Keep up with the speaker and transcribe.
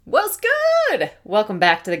What's good? Welcome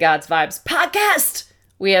back to the God's Vibes podcast.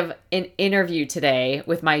 We have an interview today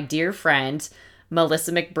with my dear friend,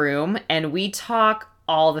 Melissa McBroom, and we talk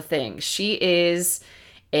all the things. She is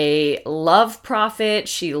a love prophet.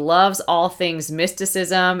 She loves all things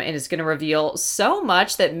mysticism and is going to reveal so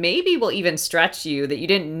much that maybe will even stretch you that you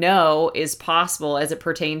didn't know is possible as it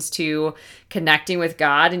pertains to connecting with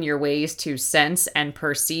God and your ways to sense and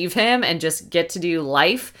perceive Him and just get to do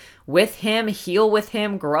life with Him, heal with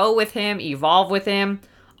Him, grow with Him, evolve with Him.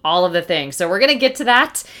 All of the things. So we're going to get to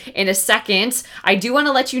that in a second. I do want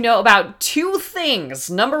to let you know about two things.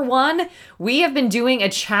 Number one, we have been doing a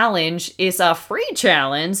challenge. It's a free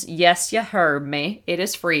challenge. Yes, you heard me. It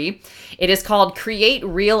is free. It is called Create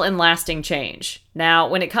Real and Lasting Change. Now,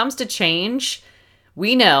 when it comes to change,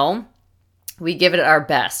 we know we give it our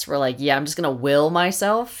best. We're like, yeah, I'm just going to will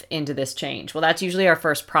myself into this change. Well, that's usually our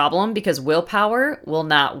first problem because willpower will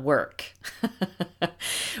not work.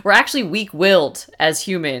 We're actually weak-willed as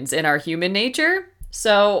humans in our human nature.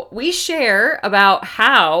 So we share about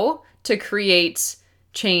how to create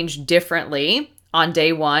change differently on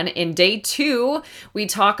day one. In day two, we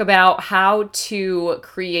talk about how to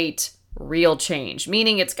create real change,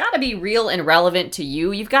 meaning it's got to be real and relevant to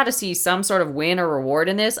you. You've got to see some sort of win or reward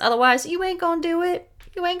in this. Otherwise, you ain't gonna do it.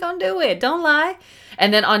 You ain't gonna do it. Don't lie.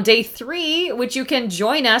 And then on day three, which you can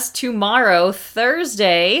join us tomorrow,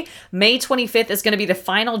 Thursday, May 25th is going to be the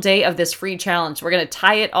final day of this free challenge. We're going to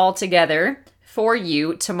tie it all together for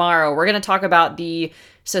you tomorrow. We're going to talk about the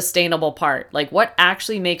sustainable part, like what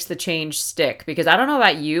actually makes the change stick. Because I don't know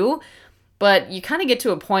about you, but you kind of get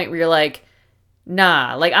to a point where you're like,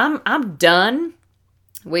 nah, like I'm done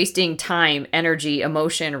wasting time, energy,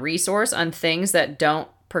 emotion, resource on things that don't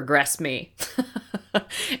progress me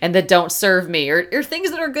and that don't serve me or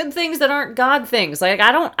things that are good things that aren't God things. Like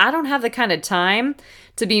I don't have the kind of time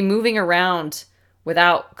to be moving around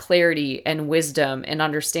without clarity and wisdom and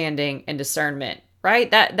understanding and discernment.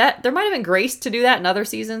 Right? That there might have been grace to do that in other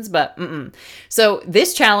seasons, but So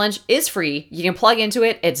this challenge is free. You can plug into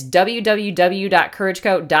it. It's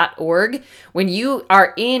www.courageco.org. When you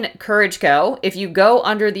are in CourageCo, if you go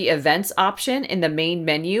under the events option in the main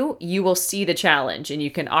menu, you will see the challenge and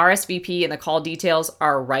you can RSVP and the call details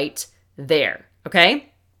are right there.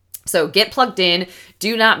 Okay? So get plugged in.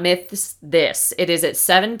 Do not miss this. It is at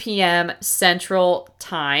 7 p.m. Central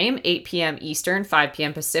Time, 8 p.m. Eastern, 5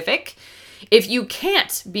 p.m. Pacific. If you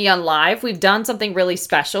can't be on live, we've done something really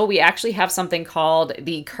special. We actually have something called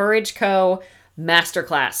the CourageCo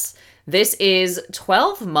Masterclass. This is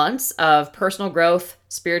 12 months of personal growth,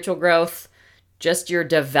 spiritual growth, just your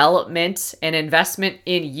development and investment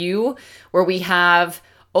in you, where we have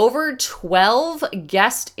over 12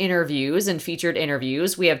 guest interviews and featured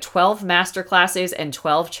interviews. We have 12 masterclasses and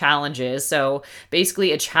 12 challenges. So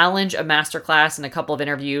basically a challenge, a masterclass, and a couple of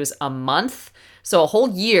interviews a month. So a whole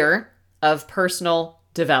year of personal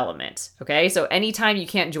development. Okay. So anytime you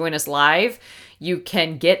can't join us live, you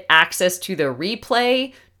can get access to the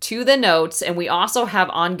replay, to the notes, and we also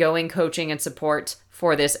have ongoing coaching and support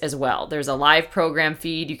for this as well. There's a live program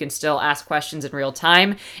feed. You can still ask questions in real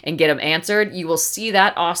time and get them answered. You will see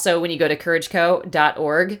that also when you go to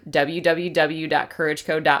courageco.org,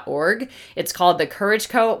 www.courageco.org. It's called the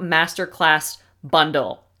CourageCo Masterclass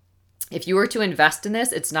Bundle. If you were to invest in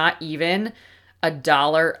this, it's not even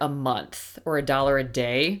 $1 a month or $1 a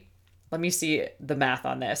day. Let me see the math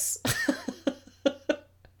on this.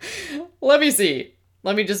 Let me see.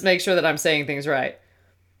 Let me just make sure that I'm saying things right.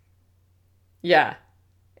 Yeah,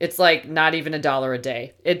 it's like not even $1 a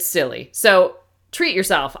day. It's silly. So treat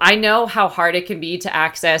yourself. I know how hard it can be to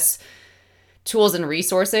access tools and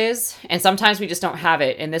resources, and sometimes we just don't have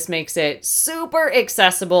it, and this makes it super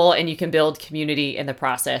accessible and you can build community in the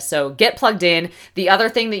process. So get plugged in. The other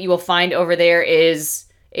thing that you will find over there is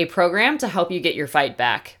a program to help you get your fight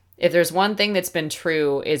back. If there's one thing that's been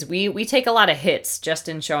true is we take a lot of hits just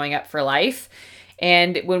in showing up for life,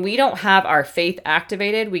 and when we don't have our faith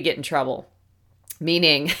activated, we get in trouble.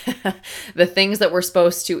 Meaning the things that we're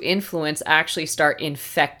supposed to influence actually start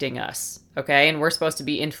infecting us. Okay. And we're supposed to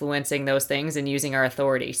be influencing those things and using our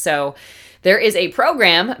authority. So there is a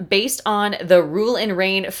program based on the Rule and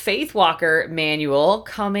Reign Faith Walker manual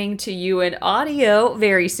coming to you in audio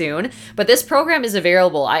very soon. But this program is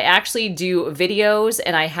available. I actually do videos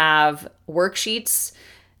and I have worksheets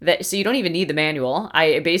so you don't even need the manual.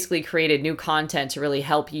 I basically created new content to really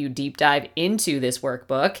help you deep dive into this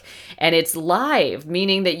workbook. And it's live,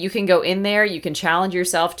 meaning that you can go in there, you can challenge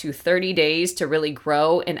yourself to 30 days to really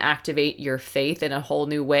grow and activate your faith in a whole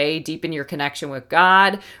new way, deepen your connection with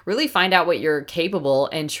God, really find out what you're capable,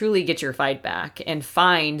 and truly get your fight back and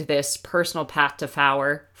find this personal path to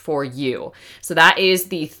power for you. So that is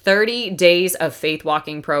the 30 Days of Faith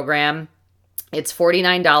Walking program. It's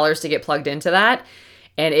 $49 to get plugged into that,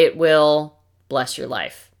 and it will bless your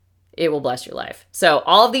life. It will bless your life. So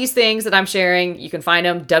all of these things that I'm sharing, you can find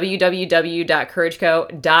them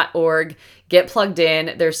www.courageco.org. Get plugged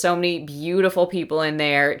in. There's so many beautiful people in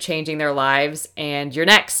there changing their lives, and you're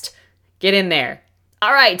next. Get in there.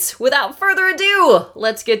 All right, without further ado,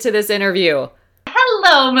 let's get to this interview.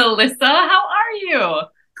 Hello, Melissa. How are you?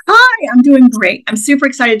 Hi, I'm doing great. I'm super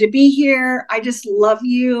excited to be here. I just love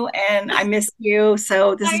you and I miss you.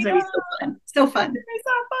 So this is going to be so fun. So fun. It's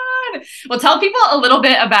so fun. Well, tell people a little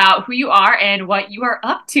bit about who you are and what you are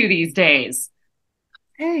up to these days.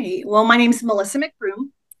 Hey, well, my name is Melissa McBroom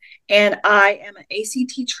and I am an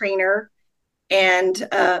ACT trainer, and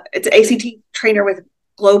it's an ACT trainer with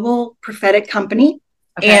Global Prophetic Company.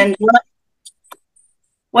 Okay. And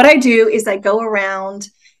what I do is I go around,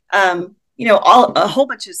 a whole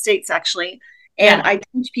bunch of states actually. And I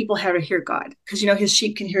teach people how to hear God because, his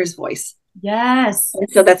sheep can hear his voice. Yes. And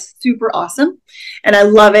so that's super awesome. And I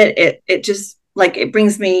love it. It just it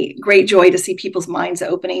brings me great joy to see people's minds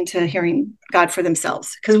opening to hearing God for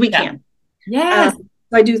themselves because we can. Yes.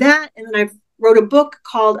 So I do that. And then I wrote a book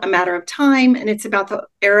called A Matter of Time, and it's about the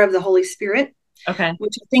era of the Holy Spirit. Okay.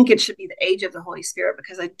 Which I think it should be the age of the Holy Spirit,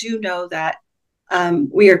 because I do know that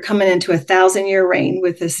we are coming into 1,000-year reign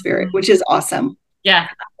with the Spirit, which is awesome. Yeah.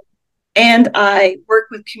 And I work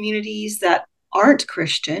with communities that aren't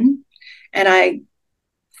Christian, and I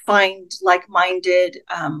find like-minded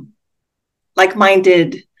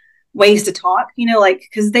ways to talk,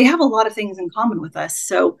 because they have a lot of things in common with us.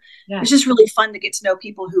 So it's just really fun to get to know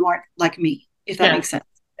people who aren't like me, if that makes sense.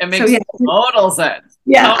 It makes total sense.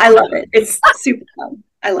 Yeah, I love it. It's super fun.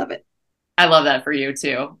 I love it. I love that for you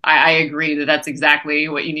too. I agree that that's exactly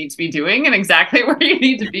what you need to be doing and exactly where you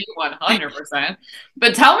need to be 100%.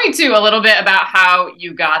 But tell me too a little bit about how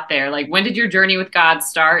you got there. Like, when did your journey with God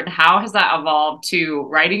start, and how has that evolved to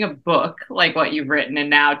writing a book like what you've written and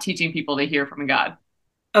now teaching people to hear from God?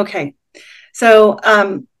 Okay. So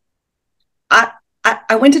I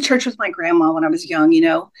went to church with my grandma when I was young,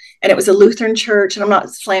 and it was a Lutheran church, and I'm not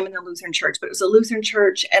slamming the Lutheran church, but it was a Lutheran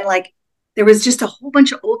church. And there was just a whole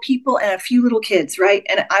bunch of old people and a few little kids. Right.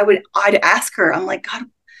 And I'd ask her, I'm like, God,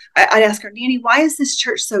 I'd ask her, Nanny, why is this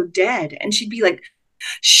church so dead? And she'd be like,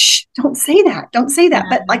 shh, don't say that. Don't say that.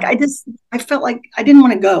 But I felt like I didn't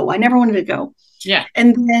want to go. I never wanted to go. Yeah.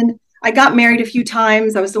 And then I got married a few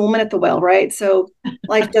times. I was the woman at the well. Right. So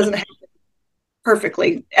life doesn't happen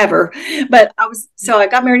perfectly ever. But I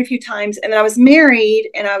got married a few times, and then I was married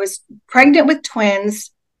and I was pregnant with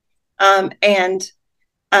twins.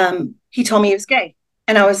 He told me he was gay.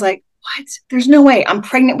 And I was like, what? There's no way. I'm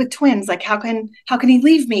pregnant with twins. Like, how can he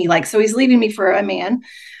leave me? So he's leaving me for a man.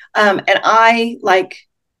 And I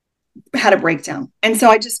had a breakdown. And so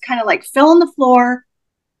I just kind of fell on the floor,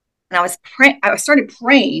 and I started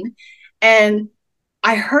praying, and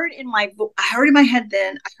I heard in my head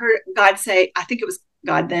then, I heard God say, I think it was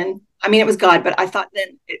God then. I mean, it was God, but I thought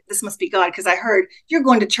then this must be God, because I heard, you're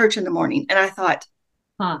going to church in the morning. And I thought,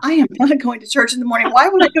 I am not going to church in the morning. Why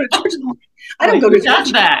would I go to church in the morning? I don't go to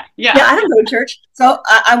church. Yeah, I don't go to church. So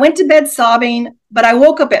I went to bed sobbing, but I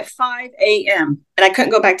woke up at 5 a.m. and I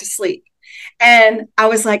couldn't go back to sleep. And I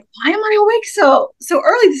was like, why am I awake so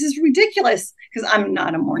early? This is ridiculous, because I'm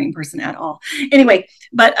not a morning person at all. Anyway,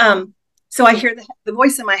 but so I hear the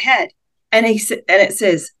voice in my head, and it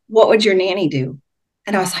says, what would your nanny do?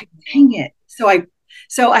 And I was like, dang it.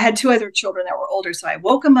 So I had two other children that were older. So I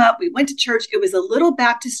woke them up. We went to church. It was a little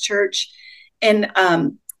Baptist church in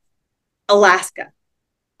Alaska,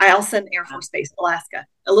 Eielson Air Force Base, Alaska,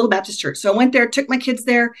 a little Baptist church. So I went there, took my kids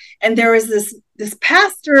there, and there was this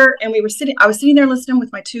pastor, and I was sitting there listening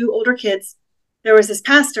with my two older kids. There was this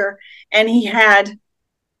pastor, and he had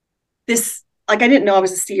this, I didn't know I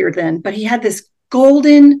was a seer then, but he had this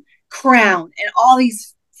golden crown, and all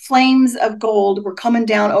these flames of gold were coming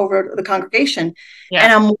down over the congregation. Yeah.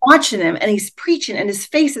 And I'm watching him, and he's preaching, and his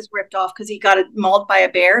face is ripped off because he got it mauled by a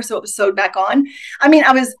bear. So it was sewed back on. I mean,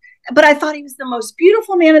 but I thought he was the most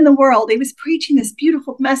beautiful man in the world. He was preaching this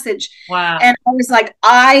beautiful message. Wow. And I was like,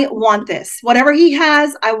 I want this. Whatever he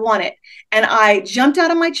has, I want it. And I jumped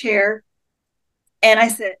out of my chair, And I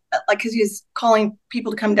said, like, because he was calling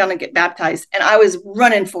people to come down and get baptized, and I was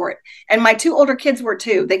running for it. And my two older kids were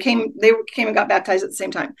too. They came and got baptized at the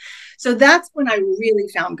same time. So that's when I really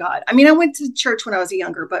found God. I mean, I went to church when I was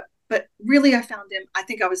younger, but really I found him. I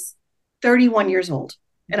think I was 31 years old,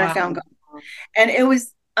 and I found God, and it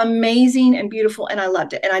was amazing and beautiful, and I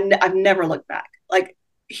loved it. And I've never looked back. Like,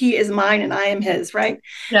 he is mine and I am his, right?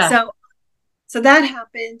 Yeah. So that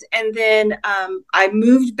happened. And then I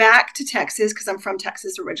moved back to Texas because I'm from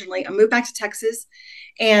Texas originally. I moved back to Texas,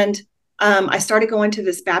 and I started going to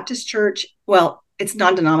this Baptist church. Well, it's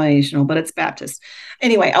non-denominational, but it's Baptist.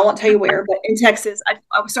 Anyway, I won't tell you where, but in Texas, I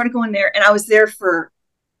started going there, and I was there for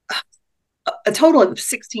a total of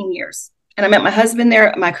 16 years. And I met my husband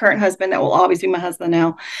there, my current husband, that will always be my husband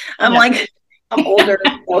now. I'm older,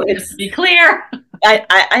 so it's be clear.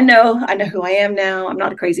 I know who I am now. I'm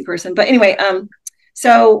not a crazy person, but anyway,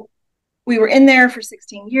 so we were in there for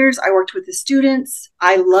 16 years. I worked with the students.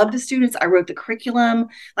 I loved the students. I wrote the curriculum.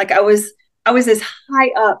 Like, I was as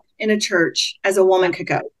high up in a church as a woman could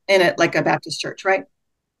go in it, like a Baptist church, right?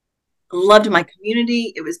 Loved my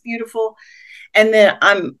community. It was beautiful. And then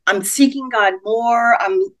I'm seeking God more.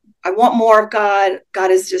 I want more of God.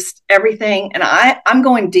 God is just everything. And I'm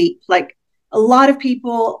going deep. Like, a lot of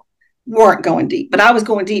people weren't going deep, but I was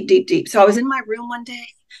going deep, deep, deep. So I was in my room one day,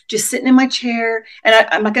 just sitting in my chair, and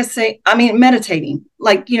I'm like, meditating,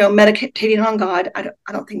 like, meditating on God. I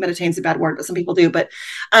don't think meditating is a bad word, but some people do. But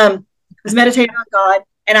I was meditating on God,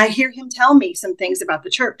 and I hear him tell me some things about the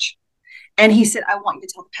church. And he said, I want you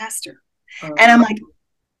to tell the pastor. And I'm like,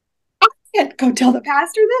 I can't go tell the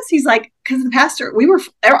pastor this. He's like, because the pastor,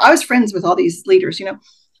 I was friends with all these leaders,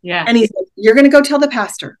 Yeah. And he's like, you're going to go tell the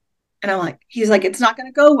pastor. And he's like, it's not going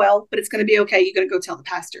to go well, but it's going to be okay. You're going to go tell the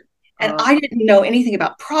pastor. And I didn't know anything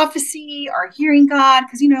about prophecy or hearing God,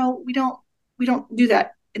 because, we don't do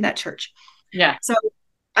that in that church. Yeah. So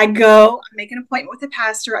I make an appointment with the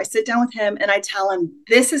pastor. I sit down with him and I tell him,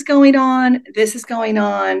 this is going on, this is going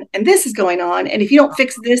on, and this is going on. And if you don't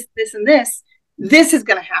fix this, this, and this is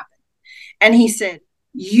going to happen. And he said,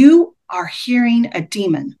 you are hearing a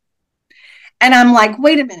demon. And I'm like,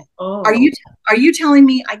 wait a minute. Oh. Are you telling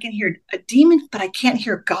me I can hear a demon, but I can't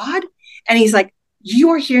hear God? And he's like,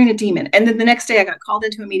 you are hearing a demon. And then the next day I got called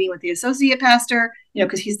into a meeting with the associate pastor,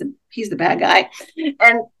 because he's the bad guy.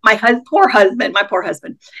 And my poor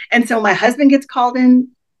husband. And so my husband gets called in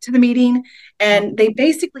to the meeting, and they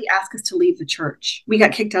basically asked us to leave the church. We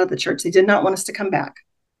got kicked out of the church. They did not want us to come back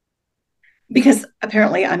because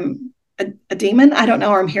apparently I'm a demon. I don't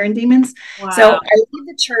know, or I'm hearing demons. Wow. So I leave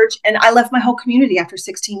the church, and I left my whole community after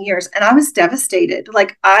 16 years. And I was devastated.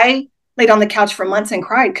 Like, I laid on the couch for months and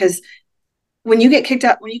cried, because when you get kicked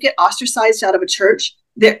out, when you get ostracized out of a church,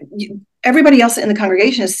 everybody else in the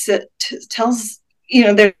congregation tells,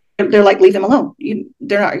 they're like, leave them alone.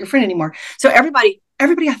 They're not your friend anymore. So everybody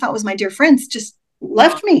I thought was my dear friends just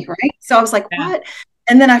left me. Right. So I was like, what?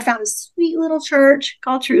 And then I found a sweet little church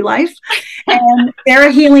called True Life, and they're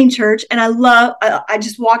a healing church. And I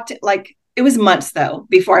just walked, like, it was months though,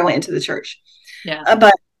 before I went into the church. Yeah.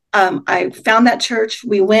 But I found that church.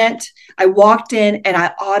 We went, I walked in, and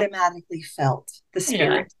I automatically felt the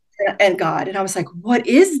Spirit and God. And I was like, what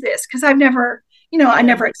is this? Because I've never, I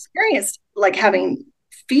never experienced like having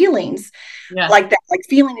feelings like that, like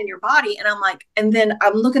feeling in your body. And I'm like, and then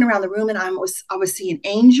I'm looking around the room, and I was seeing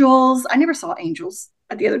angels. I never saw angels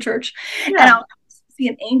at the other church. And I was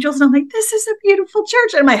seeing angels, and I'm like, this is a beautiful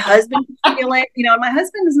church. And my husband could feel it, and my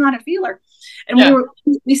husband is not a feeler. And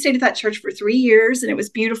we stayed at that church for 3 years, and it was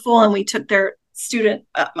beautiful. And we took their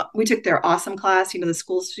awesome class, the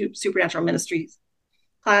school supernatural ministries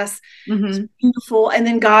class. Mm-hmm. It was beautiful. And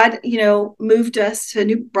then God, moved us to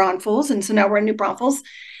New Braunfels. And so now we're in New Braunfels.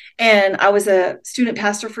 And I was a student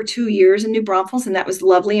pastor for 2 years in New Braunfels, and that was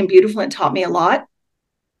lovely and beautiful, and taught me a lot.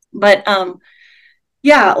 But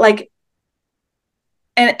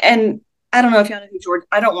and I don't know if y'all know who George,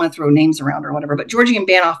 I don't want to throw names around or whatever, but Georgie and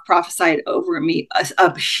Banoff prophesied over me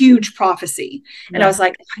a huge prophecy. And I was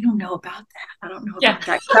like, I don't know about that. I don't know about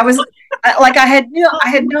that. I was like, I had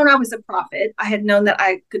known I was a prophet. I had known that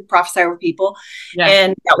I could prophesy over people,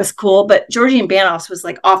 and that was cool. But Georgie and Banoff's was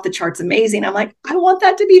like off the charts amazing. I'm like, I want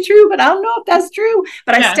that to be true, but I don't know if that's true.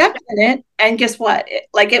 But I stepped in it, and guess what?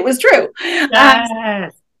 It was true.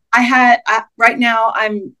 Yes. Right now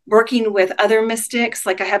I'm working with other mystics.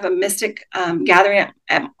 Like, I have a mystic gathering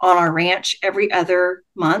on our ranch every other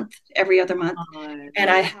month. And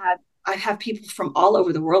I have people from all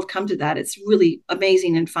over the world come to that. It's really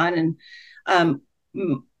amazing and fun. And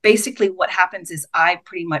basically what happens is I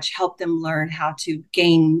pretty much help them learn how to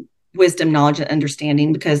gain wisdom, knowledge, and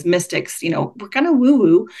understanding, because mystics, we're kind of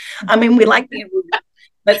woo-woo. I mean, we like being woo-woo,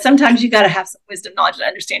 but sometimes you got to have some wisdom, knowledge, and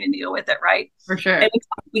understanding to go with it, right? For sure. And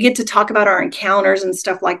we get to talk about our encounters and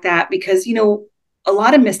stuff like that, because, a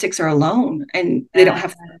lot of mystics are alone and they don't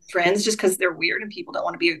have friends just because they're weird and people don't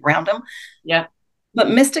want to be around them. Yeah.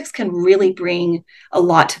 But mystics can really bring a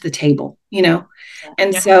lot to the table,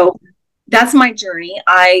 And so that's my journey.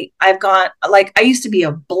 I've gone, like, I used to be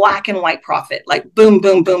a black and white prophet, like boom,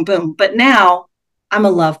 boom, boom, boom. But now I'm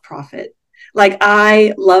a love prophet. Like,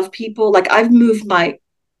 I love people. Like,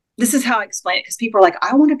 this is how I explain it. Because people are like,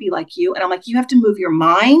 I want to be like you. And I'm like, you have to move your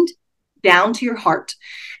mind down to your heart.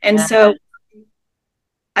 And so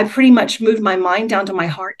I pretty much moved my mind down to my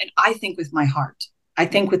heart, and I think with my heart. I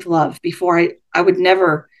think with love. Before I would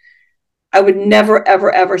never,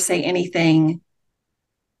 ever, ever say anything.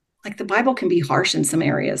 Like, the Bible can be harsh in some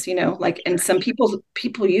areas, like, and some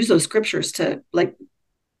people use those scriptures to, like,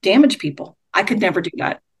 damage people. I could never do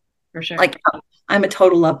that. For sure. Like, I'm a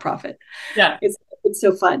total love prophet. Yeah. It's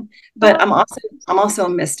so fun. But I'm also a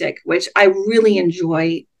mystic, which I really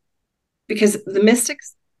enjoy, because the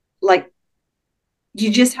mystics, like, you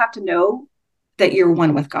just have to know that you're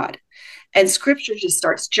one with God, and scripture just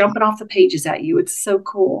starts jumping off the pages at you. It's so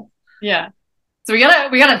cool. Yeah. So we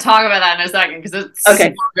gotta talk about that in a second, because it's so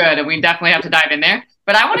good, and we definitely have to dive in there.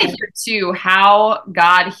 But I want to hear too how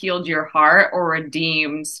God healed your heart or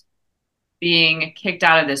redeemed being kicked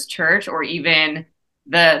out of this church, or even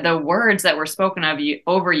the words that were spoken of you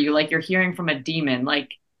over you, like you're hearing from a demon.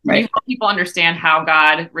 Like, can you help people understand how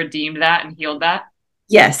God redeemed that and healed that?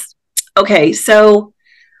 Yes. Okay. So,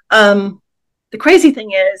 the crazy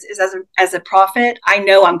thing is as a prophet, I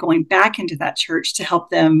know I'm going back into that church to help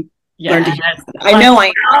them learn to hear. I know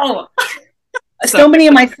I am. So many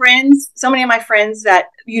of my friends that,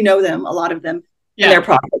 them, a lot of them, and they're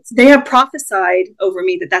prophets. They have prophesied over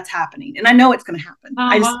me that that's happening, and I know it's going to happen.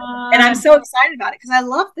 And I'm so excited about it because I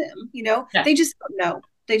love them. They just don't know.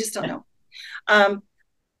 They just don't know.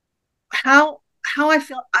 How I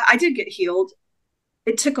feel. I did get healed.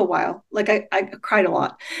 It took a while. Like, I cried a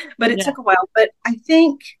lot, but it took a while. But I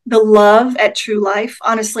think the love at True Life,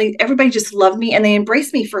 honestly, everybody just loved me, and they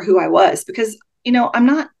embraced me for who I was, because, I'm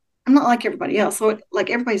not like everybody else. So, like,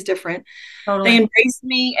 everybody's different. Totally. They embraced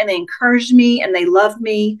me, and they encouraged me, and they loved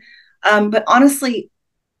me. But honestly,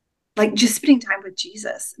 like, just spending time with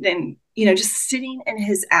Jesus, and, just sitting in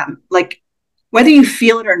his, like, whether you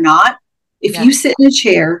feel it or not, if you sit in a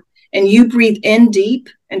chair and you breathe in deep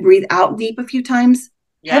and breathe out deep a few times,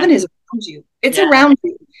 heaven is around you. It's around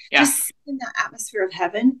you. Just sit in that atmosphere of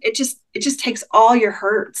heaven. It just takes all your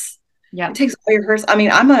hurts. Yeah. It takes all your hurts. I mean,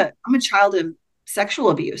 I'm a child of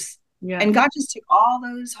sexual abuse. Yeah. And God just took all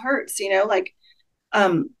those hurts, like,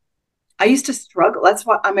 I used to struggle. That's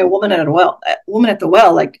why I'm a woman at the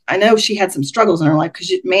well. Like, I know she had some struggles in her life, because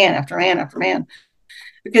man after man after man,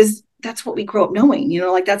 because that's what we grow up knowing,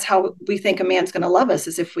 like, that's how we think a man's going to love us,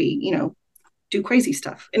 is if we, do crazy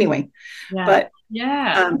stuff anyway. But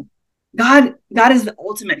God is the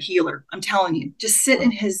ultimate healer. I'm telling you, just sit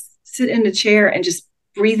in the chair and just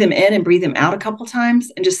breathe him in and breathe him out a couple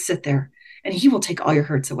times, and just sit there, and he will take all your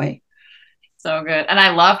hurts away. So good. And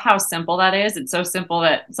I love how simple that is. It's so simple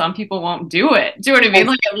that some people won't do it. Do you know what I mean?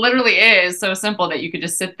 Like, it literally is so simple that you could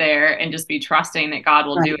just sit there and just be trusting that God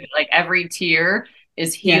will do it. Like, every tear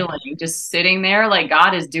is healing. Just sitting there, like,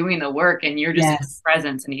 God is doing the work, and you're just in his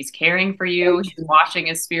presence, and he's caring for you. He's washing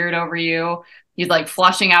his spirit over you. He's, like,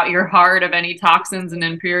 flushing out your heart of any toxins and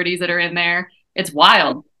impurities that are in there. It's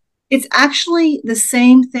wild. It's actually the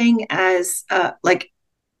same thing as, like,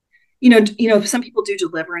 some people do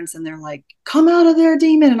deliverance, and they're like, come out of there,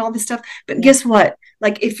 demon, and all this stuff. But guess what?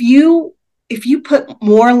 Like, if you put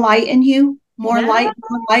more light in you, more light,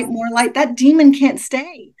 that demon can't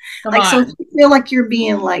stay. So if you feel like you're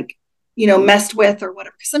being, like, messed with or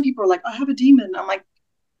whatever, some people are like, I have a demon. I'm like,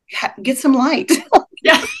 get some light.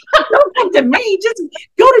 Don't come to me. Just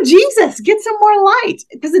go to Jesus. Get some more light,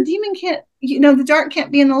 because the demon can't, the dark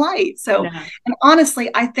can't be in the light. So, and honestly,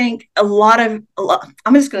 I think a lot.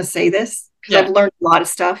 I'm just going to say this, because I've learned a lot of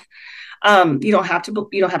stuff. You don't have to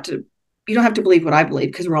believe what I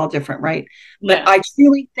believe, because we're all different, right? But I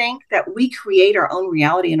truly think that we create our own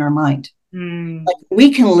reality in our mind. Like,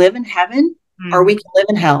 we can live in heaven, or we can live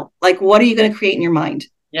in hell. Like, what are you going to create in your mind?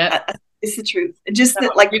 Yeah. It's the truth. Just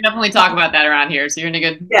that, like, we definitely talk about that around here. So you're in a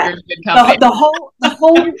good company.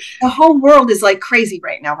 The whole world is, like, crazy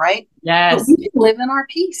right now, right? Yes. But we can live in our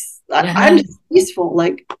peace. I'm just peaceful.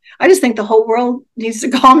 Like, I just think the whole world needs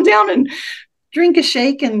to calm down and drink a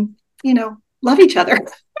shake and, love each other.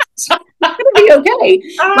 It's going to be okay.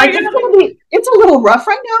 It's a little rough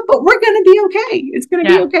right now, but we're going to be okay. It's going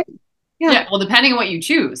to be okay. Yeah. Well, depending on what you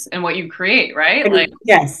choose and what you create, right? Like,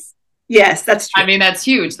 yes. Yes, that's true. I mean, that's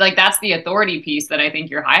huge. Like, that's the authority piece that I think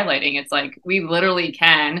you're highlighting. It's like we literally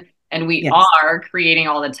can and we Yes. are creating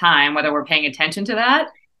all the time, whether we're paying attention to that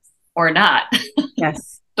or not.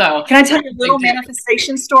 Yes. So, can I tell you a little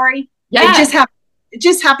manifestation story? Yeah. It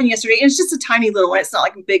just happened yesterday. And it's just a tiny little one. It's not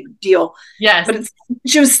like a big deal. Yes. But it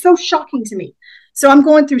was so shocking to me. So I'm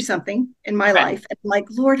going through something in my life, and I'm like,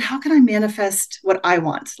 Lord, how can I manifest what I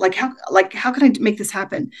want? Like how can I make this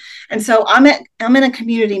happen? And so I'm in a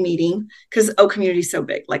community meeting because community is so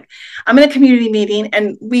big. Like I'm in a community meeting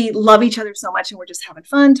and we love each other so much and we're just having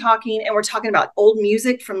fun talking, and we're talking about old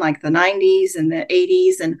music from like the 90s and the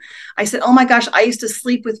 80s. And I said, oh my gosh, I used to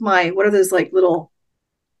sleep with what are those like little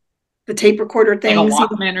the tape recorder things,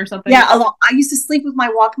 like a Walkman or something. Yeah, I used to sleep with my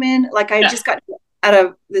Walkman. Like I just got out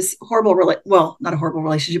of this horrible, not a horrible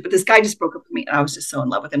relationship, but this guy just broke up with me, and I was just so in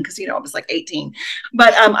love with him because I was like 18.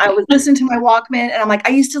 But I was listening to my Walkman, and I'm like,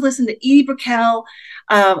 I used to listen to Edie Brickell.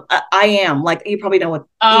 I Am, like you probably know what.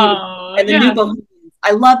 And the New Bohemians.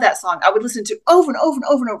 I love that song. I would listen to over and over and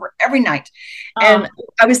over and over every night. And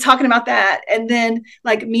I was talking about that, and then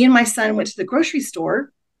like me and my son went to the grocery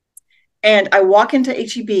store, and I walk into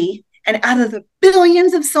HEB. And out of the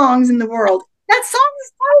billions of songs in the world, that song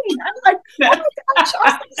is playing. I'm like, oh my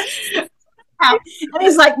gosh. And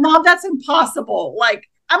he's like, Mom, that's impossible. Like,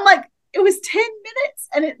 I'm like, it was 10 minutes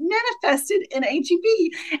and it manifested in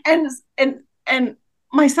HEB. And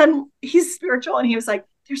my son, he's spiritual, and he was like,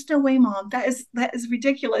 there's no way, Mom. That is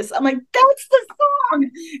ridiculous. I'm like, that's the song.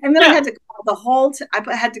 And then I had to call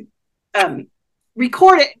I had to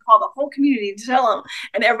record it and call the whole community to tell them.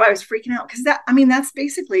 And everybody was freaking out because that's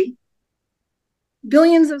basically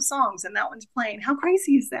billions of songs and that one's playing. How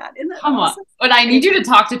crazy is that? Isn't that awesome? But I need you to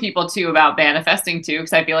talk to people too about manifesting too,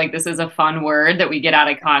 because I feel like this is a fun word that we get out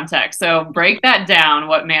of context. So break that down,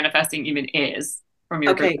 what manifesting even is from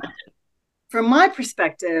your perspective. From my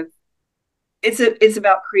perspective, it's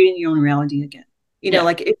about creating your own reality again.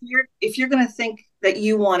 Like if you're going to think that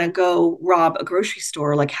you want to go rob a grocery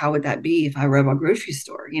store, like how would that be if I rob a grocery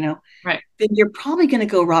store, right? Then you're probably going to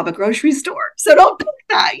go rob a grocery store. So don't do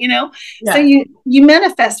that, So you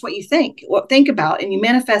manifest what you think about, and you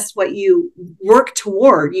manifest what you work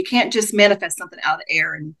toward. You can't just manifest something out of the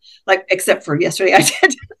air and except for yesterday I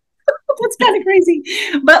did. That's kind of crazy.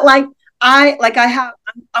 But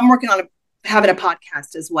I'm working on having a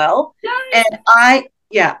podcast as well. Nice. And I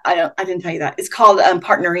didn't tell you that. It's called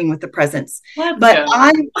Partnering with the Presence. But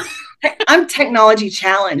I'm technology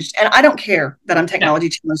challenged, and I don't care that I'm technology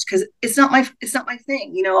challenged because it's not my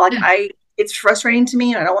thing. It's frustrating to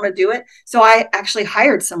me and I don't want to do it. So I actually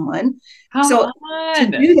hired someone to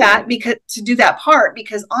do that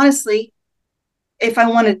because honestly, if I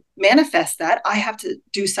want to manifest that, I have to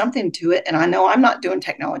do something to it. And I know I'm not doing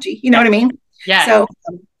technology. You know what I mean? Yeah. So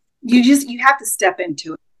you have to step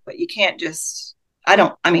into it, but you can't just, I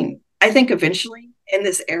think eventually in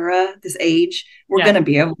this era, this age, we're going to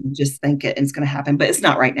be able to just think it and it's going to happen, but it's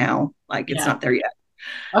not right now. It's not there yet.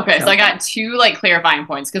 Okay. So I got two clarifying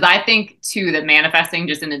points, because I think too that manifesting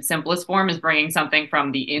just in its simplest form is bringing something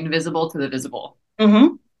from the invisible to the visible.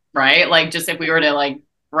 Mm-hmm. Right. Like just if we were to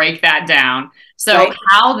break that down. So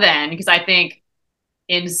how then, because I think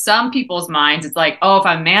in some people's minds, it's like, oh, if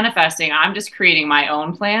I'm manifesting, I'm just creating my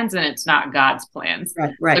own plans and it's not God's plans.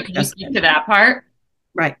 Right. So can you speak to that part?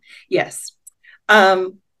 Right. Yes.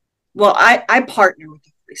 Well, I partner with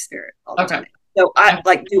the Holy Spirit all the time. So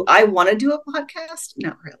do I want to do a podcast?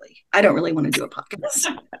 Not really. I don't really want to do a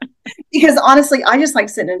podcast because honestly, I just like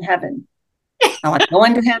sitting in heaven. I like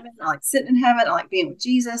going to heaven. I like sitting in heaven. I like being with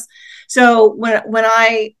Jesus. So when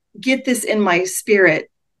I get this in my spirit,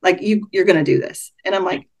 you're going to do this. And I'm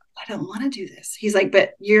like, I don't want to do this. He's like,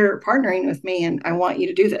 but you're partnering with me and I want you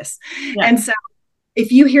to do this. Yeah. And so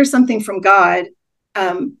if you hear something from God,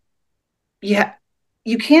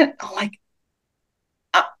 you can't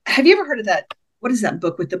have you ever heard of that? What is that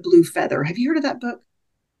book with the blue feather? Have you heard of that book?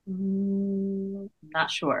 Not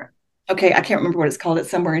sure. Okay. I can't remember what it's called. It's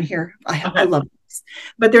somewhere in here. I love this.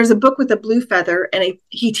 But there's a book with a blue feather, and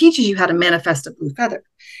he teaches you how to manifest a blue feather.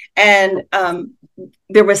 And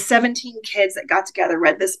there was 17 kids that got together,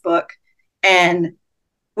 read this book, and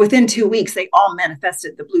within 2 weeks, they all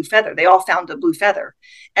manifested the blue feather. They all found a blue feather.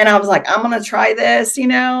 And I was like, I'm going to try this,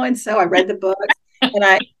 And so I read the book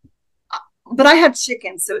but I have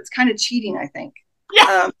chickens, so it's kind of cheating, I think.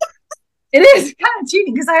 Yeah. It is kind of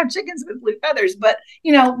cheating because I have chickens with blue feathers. But,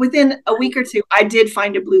 within a week or two, I did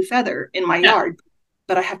find a blue feather in my yard.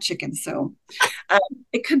 But I have chickens, so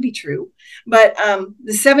it could be true. But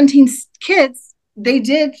the 17 kids, they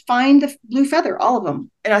did find the blue feather, all of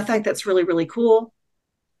them. And I think that's really, really cool.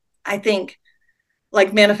 I think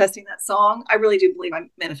like manifesting that song, I really do believe I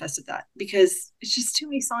manifested that because it's just too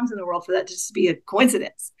many songs in the world for that to just be a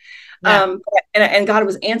coincidence. Yeah. And God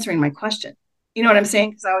was answering my question. You know what I'm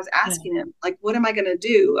saying? Because I was Yeah. asking him, like, what am I going to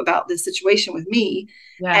do about this situation with me?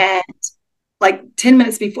 Yeah. And like 10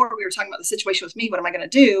 minutes before we were talking about the situation with me, what am I going to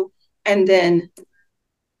do? And then,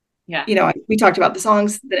 Yeah. we talked about the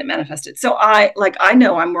songs that it manifested. So I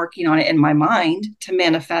know I'm working on it in my mind to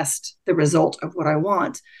manifest the result of what I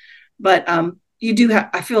want. But you do have,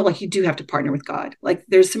 I feel like you do have to partner with God. Like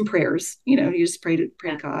there's some prayers, you just pray to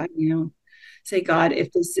Yeah. God, say, Yeah. God,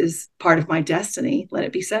 if this is part of my destiny, let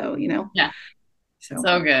it be so. Yeah. So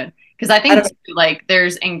So good. Because I I think don't, too, like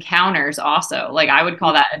there's encounters also. Like I would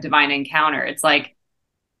call that a divine encounter. It's like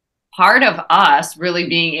part of us really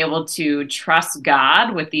being able to trust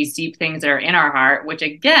God with these deep things that are in our heart, which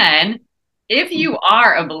again, if you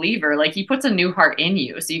are a believer, like he puts a new heart in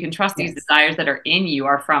you. So you can trust these yes, desires that are in you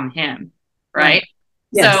are from him. Right. right.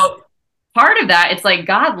 Yes. So part of that, it's like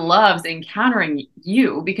God loves encountering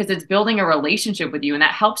you because it's building a relationship with you. And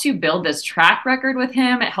that helps you build this track record with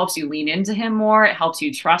him. It helps you lean into him more. It helps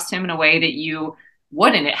you trust him in a way that you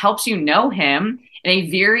wouldn't. It helps you know him in a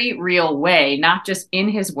very real way, not just in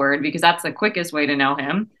his word, because that's the quickest way to know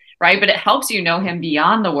him, right? But it helps you know him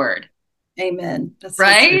beyond the word, Amen. That's so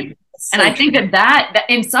true. right? That's And so I think true. that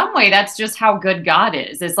in some way, that's just how good God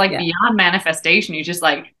is. It's like Yeah. beyond manifestation. He's just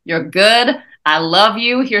like, you're good. I love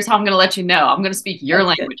you. Here's how I'm going to let you know. I'm going to speak your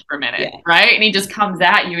That's good. language for a minute, Yeah. right? And he just comes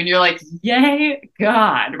at you and you're like, yay,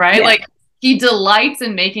 God, right? Yeah. Like he delights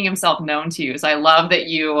in making himself known to you. So I love that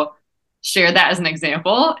you shared that as an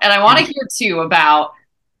example. And I want Yeah. to hear too about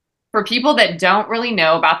for people that don't really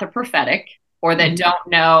know about the prophetic or that Mhm. don't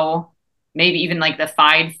know maybe even like the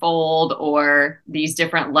fivefold or these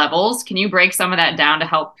different levels, can you break some of that down to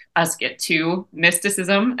help us get to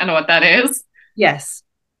mysticism and what that is? Yes,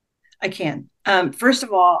 I can. First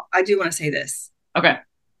of all, I do want to say this. Okay.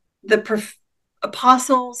 The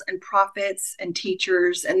apostles and prophets and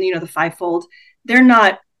teachers and the fivefold, they're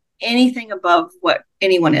not anything above what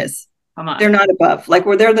anyone is. Come They're on. not above, like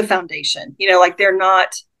where they're the foundation, like they're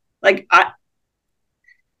not like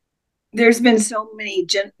there's been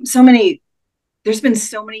there's been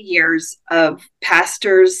so many years of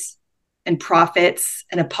pastors and prophets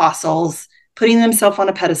and apostles putting themselves on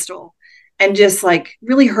a pedestal and just like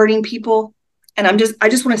really hurting people. And I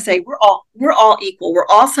just want to say we're all equal. We're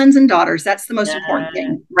all sons and daughters. That's the most important Yeah.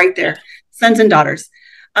 thing right Yeah. there. Sons and daughters.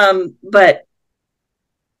 But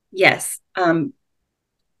yes, I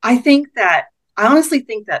honestly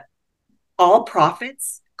think that all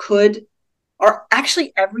prophets could, or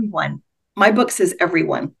actually everyone. My book says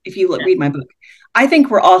everyone. If you Yeah. read my book, I think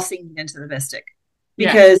we're all sinking into the mystic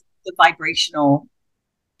Yeah. because the vibrational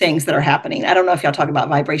things that are happening. I don't know if y'all talk about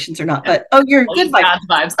vibrations or not, Yeah. but oh, you're good Just God's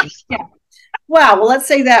vibrations. vibes. Yeah. Wow. Well, let's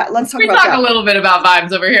say that. Let's talk We about talk a that. little bit about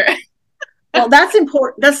vibes over here. Well, that's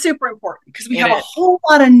important. That's super important because we It have a is. whole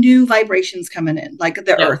lot of new vibrations coming in, like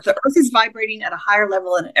the Yeah. earth. The earth is vibrating at a higher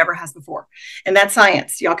level than it ever has before. And that's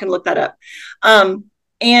science. Y'all can look that up.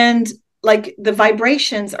 And like the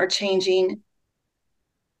vibrations are changing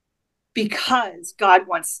because God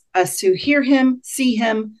wants us to hear him, see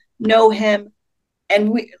him, know him. And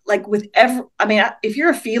we like with every, I mean, if you're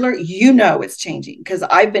a feeler, it's changing because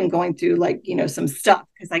I've been going through like, some stuff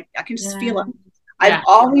because I can just feel Yeah. it. I've Yeah.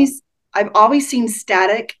 always, I've always seen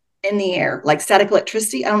static in the air, like static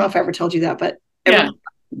electricity. I don't know if I ever told you that, but Yeah.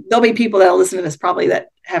 there'll be people that'll listen to this probably that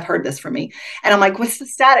have heard this from me. And I'm like, what's the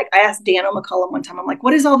static? I asked Daniel McCullum one time, I'm like,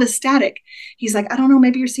 what is all this static? He's like, I don't know.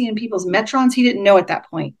 Maybe you're seeing people's metrons. He didn't know at that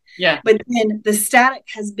point. Yeah. But then the static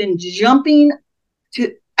has been jumping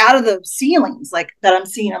to out of the ceilings like that I'm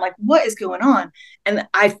seeing. I'm like, what is going on? And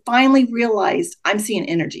I finally realized I'm seeing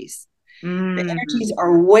energies. The Mm. energies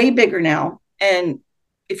are way bigger now. And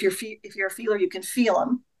if you're a feeler, you can feel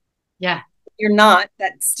them. Yeah. If you're not,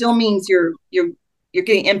 that still means you're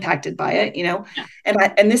getting impacted by it. Yeah.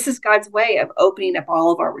 And this is God's way of opening up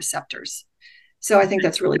all of our receptors. So I think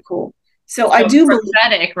that's really cool. So I So do believe,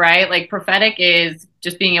 prophetic, right? Like prophetic is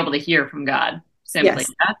just being able to hear from God simply.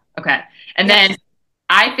 yes, Yeah? Okay. And yep, then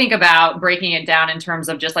I think about breaking it down in terms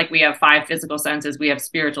of just like we have five physical senses, we have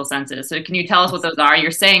spiritual senses. So can you tell us what yes. those are?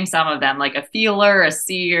 You're saying some of them, like a feeler, a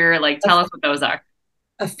seer, like A, tell us what those are.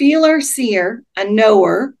 a feeler, seer, a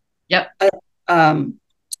knower, Yep. a, um,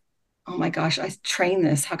 oh my gosh, I trained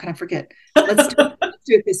this. How can I forget? Let's do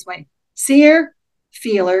it this way. Seer,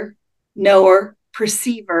 feeler, knower,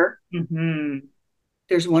 perceiver. Mm-hmm.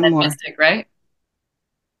 There's one And more. mystic, right?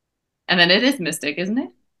 And then it is mystic, isn't it?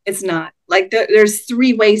 It's not. Like there's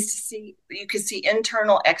three ways to see. You can see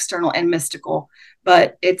internal, external, and mystical,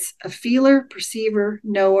 but it's a feeler, perceiver,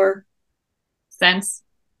 knower, Sense,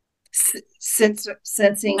 sensing,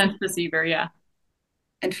 sense perceiver, yeah.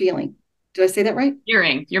 and feeling. Did I say that right?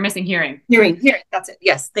 Hearing. You're missing hearing. Hearing. That's it.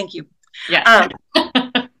 Yes, thank you. Yeah.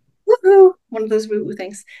 Woohoo! One of those woo-woo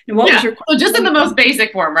things. And what was your So question? just in the most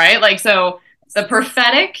basic form, right? Like, so the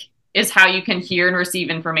prophetic is how you can hear and receive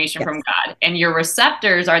information Yes. from God. And your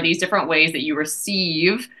receptors are these different ways that you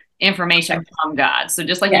receive information from God. So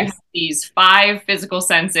just like you have these 5 physical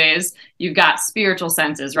senses, you've got spiritual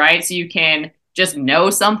senses, right? So you can just know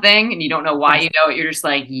something and you don't know why you know it. You're just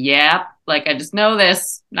like, yeah, like I just know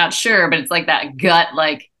this, not sure, but it's like that gut,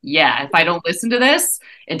 like, yeah, if I don't listen to this,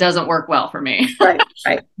 it doesn't work well for me. Right.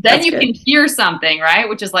 Then That's you good. can hear something, right?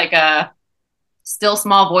 Which is like a still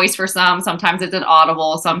small voice for some. Sometimes it's an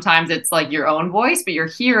audible, sometimes it's like your own voice, but you're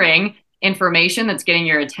hearing information that's getting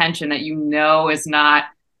your attention that you know is not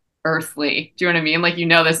earthly. Do you know what I mean? Like, you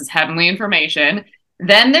know, this is heavenly information.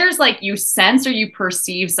 Then there's like you sense or you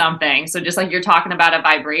perceive something. So just like you're talking about a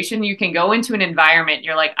vibration, you can go into an environment and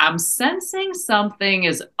you're like, I'm sensing something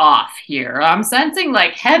is off here. I'm sensing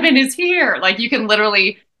like heaven is here. Like you can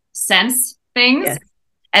literally sense things. Yes.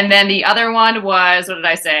 And then the other one was, what did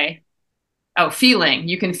I say? Oh, feeling.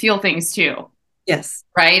 You can feel things too. Yes.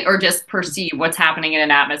 Right? Or just perceive what's happening in an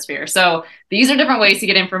atmosphere. So these are different ways to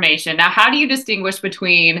get information. Now, how do you distinguish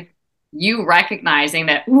between you recognizing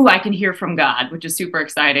that, ooh, I can hear from God, which is super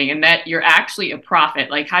exciting, and that you're actually a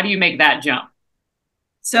prophet? Like, how do you make that jump?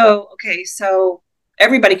 So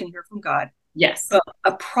everybody can hear from God. Yes. But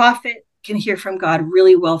a prophet can hear from God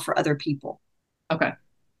really well for other people. Okay.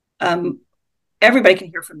 Everybody can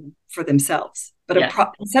hear for themselves, but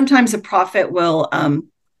sometimes a prophet will,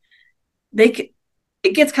 it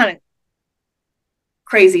gets kind of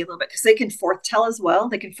crazy a little bit because they can foretell as well.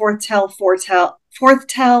 They can foretell.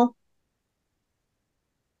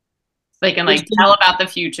 They can like tell about the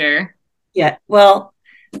future. Yeah. Well,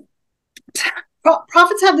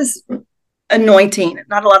 prophets have this anointing.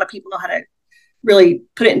 Not a lot of people know how to really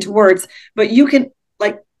put it into words, but you can,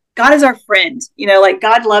 like, God is our friend. You know, like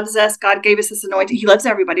God loves us. God gave us this anointing. He loves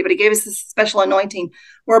everybody, but he gave us this special anointing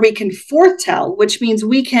where we can foretell, which means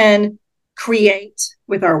we can create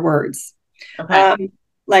with our words. Okay.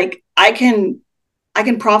 Like I can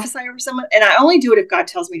prophesy over someone, and I only do it if God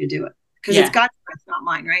tells me to do it because it's God's breath, not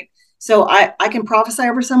mine, right? So I can prophesy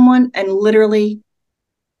over someone, and literally,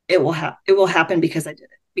 it will happen because I did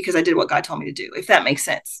it, because I did what God told me to do. If that makes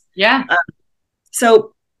sense. Yeah.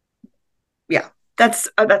 So, yeah, that's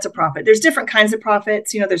a prophet. There's different kinds of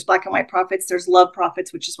prophets. You know, there's black and white prophets. There's love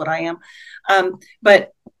prophets, which is what I am. I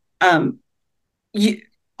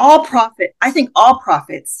think all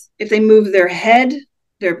prophets, if they move their head,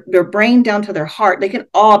 their brain down to their heart, they can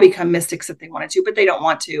all become mystics if they wanted to, but they don't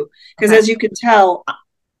want to. Because as you can tell,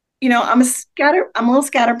 you know, I'm a little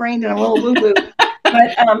scatterbrained and I'm a little woo-woo.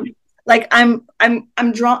 But like I'm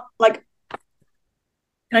drawn, like,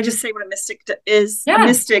 can I just say what a mystic is? Yeah. A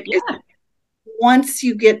mystic is once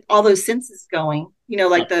you get all those senses going, you know,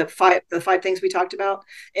 like the five things we talked about,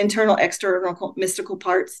 internal, external, mystical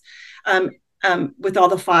parts, with all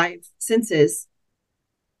the 5 senses,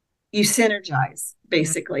 you synergize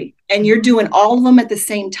basically, and you're doing all of them at the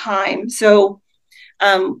same time. So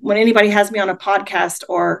when anybody has me on a podcast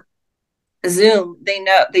or a Zoom, they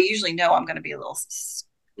usually know I'm going to be a little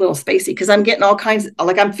spacey because I'm getting all kinds of,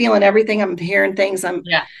 like, I'm feeling everything. I'm hearing things.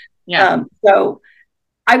 So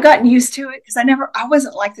I've gotten used to it because I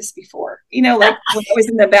wasn't like this before. You know, like when I was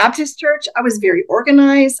in the Baptist church, I was very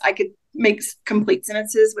organized. I could make complete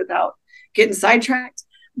sentences without getting sidetracked.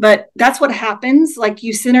 But that's what happens. Like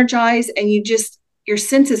you synergize and your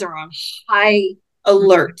senses are on high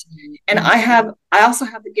alert. And I also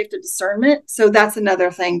have the gift of discernment. So that's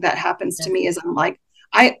another thing that happens to me is I'm like,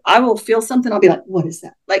 I will feel something. I'll be like, what is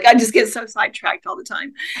that? Like, I just get so sidetracked all the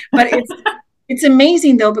time. But it's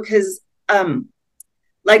amazing though, because,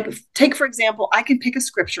 like, take, for example, I can pick a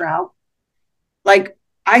scripture out. Like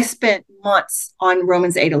I spent months on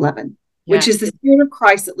Romans 8:11, which is the Spirit of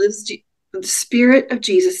Christ that lives, the Spirit of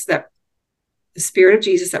Jesus that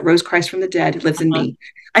rose Christ from the dead lives in me.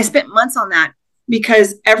 I spent months on that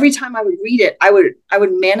because every time I would read it, I would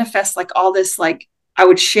manifest like all this, like I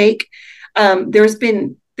would shake. There's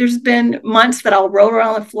been months that I'll roll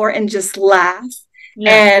around on the floor and just laugh.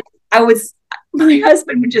 And my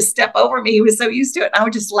husband would just step over me. He was so used to it. I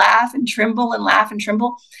would just laugh and tremble and laugh and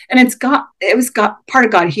tremble. And it was part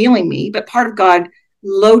of God healing me, but part of God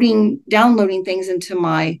downloading things into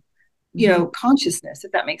my, you know, consciousness,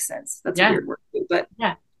 if that makes sense. That's a weird word, but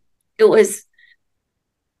it was,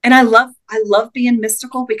 and I love I love being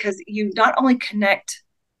mystical because you not only connect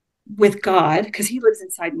with God, because he lives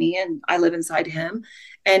inside me and I live inside him,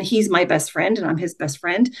 and he's my best friend and I'm his best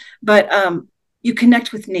friend, but you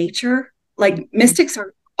connect with nature. Like mystics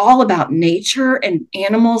are all about nature and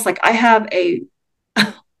animals. Like I have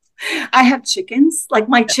chickens. Like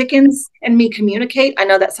my chickens and me communicate. I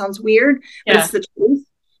know that sounds weird, but Yeah. it's the truth.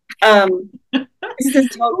 Um, it's the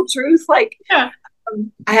total truth. Like Yeah.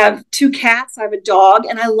 I have 2 cats, I have a dog,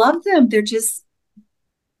 and I love them.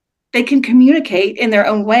 They can communicate in their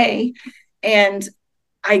own way. And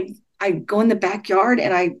I go in the backyard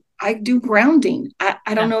and I do grounding. I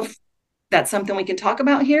don't Yeah. know if that's something we can talk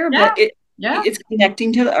about here, Yeah. but Yeah. it's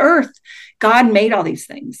connecting to the earth. God made all these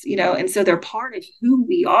things, and so they're part of who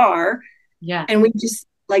we are. Yeah. And we just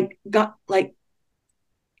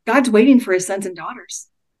God's waiting for his sons and daughters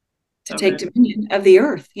to So take good. dominion of the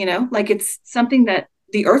earth, like it's something that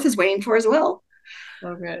the earth is waiting for as well.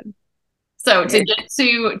 So good. So to Yeah.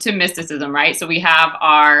 get to mysticism, right? So we have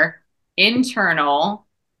our internal,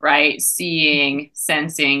 right? Seeing,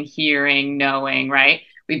 sensing, hearing, knowing, right?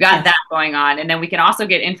 We've got Yes. that going on. And then we can also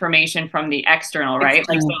get information from the external, right?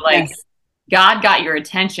 Like, so External. like Yes. God got your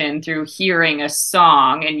attention through hearing a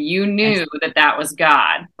song and you Yes. knew that that was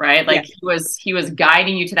God, right? Like Yes. he was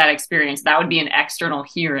guiding you to that experience. That would be an external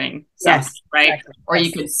hearing something, Yes. right? Exactly. Or you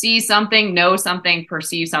Yes. could see something, know something,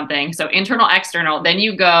 perceive something. So internal, external, then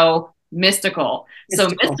you go mystical. So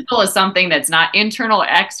Mystical. mystical is something that's not internal or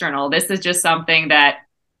external. This is just something that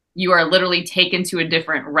you are literally taken to a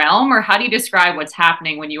different realm. Or how do you describe what's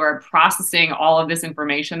happening when you are processing all of this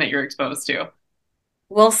information that you're exposed to?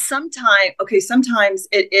 Well, sometimes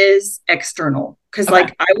it is external because Okay.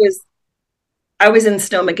 like I was in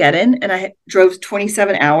Snowmageddon and I drove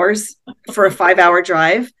 27 hours for a 5-hour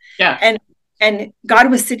drive. Yeah. And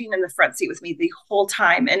God was sitting in the front seat with me the whole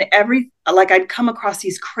time. And I'd come across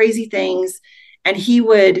these crazy things and he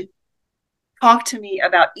would talk to me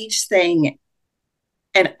about each thing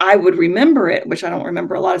and I would remember it, which I don't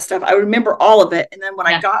remember a lot of stuff. I remember all of it. And then when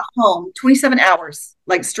I Yeah. got home, 27 hours,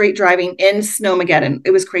 like straight driving in Snowmageddon,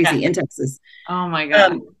 it was Yeah. crazy in Texas. Oh my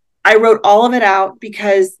God. I wrote all of it out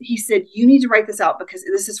because he said, you need to write this out because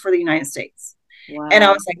this is for the United States. And I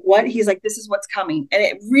Wow. was like, what? He's like, this is what's coming. And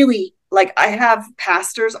it really, like, I have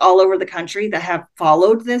pastors all over the country that have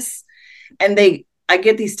followed this. And I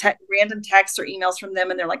get these random texts or emails from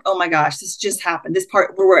them. And they're like, oh my gosh, this just happened. This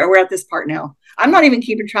part, we're at this part now. I'm not even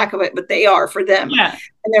keeping track of it, but they are for them. Yeah.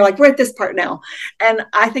 And they're like, we're at this part now. And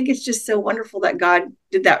I think it's just so wonderful that God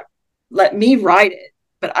did that. Let me write it,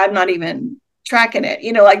 but I'm not even tracking it,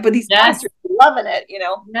 but these Yes. pastors are loving it,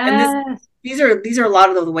 and Yes. these are a lot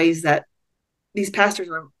of the ways that these pastors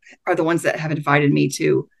are the ones that have invited me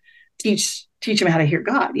to teach them how to hear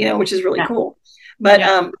God, which is really Yeah. cool. But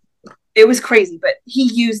Yeah. it was crazy. But he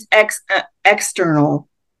used external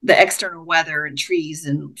weather and trees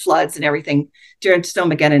and floods and everything during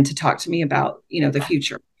Snowmageddon to talk to me about the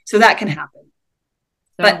future. So that can happen,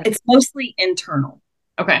 but it's mostly internal.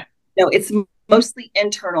 Okay. It's mostly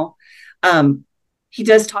internal. He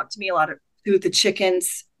does talk to me a lot through the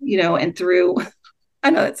chickens, and through. I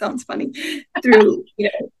know that sounds funny. Through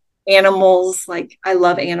animals, like I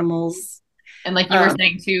love animals. And like you were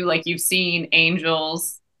saying too, like you've seen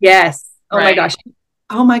angels. Yes. Oh right? my gosh.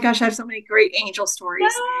 Oh my gosh. I have so many great angel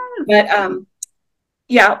stories. Yes. But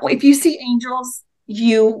yeah, if you see angels,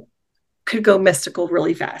 you could go mystical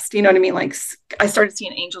really fast. You know what I mean? Like I started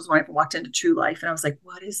seeing angels when I walked into True Life, and I was like,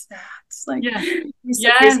 "What is that?" It's like, Yeah. it's so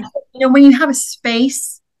Yes. crazy. When you have a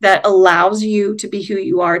space that allows you to be who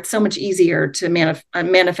you are, it's so much easier to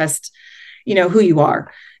manifest, who you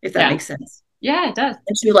are, if that makes sense. Yeah, it does.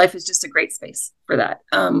 And True Life is just a great space for that.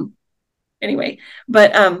 Anyway,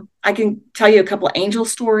 but I can tell you a couple of angel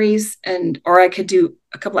stories, or I could do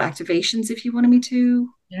a couple of activations if you wanted me to.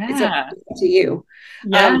 Yeah. It's up to you.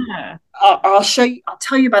 Yeah. I'll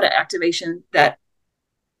tell you about an activation that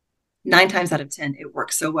 9 times out of 10 it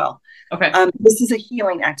works so well. Okay. This is a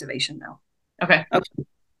healing activation though. Okay.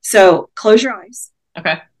 So close your eyes.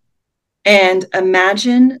 Okay. And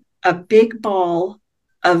imagine a big ball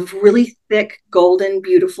of really thick, golden,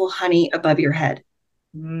 beautiful honey above your head.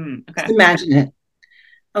 Okay. Just imagine it.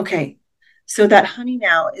 Okay. So that honey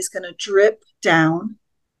now is going to drip down.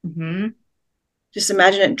 Mm-hmm. Just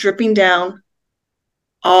imagine it dripping down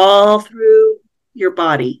all through your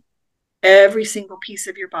body. Every single piece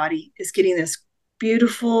of your body is getting this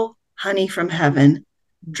beautiful honey from heaven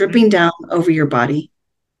dripping down over your body.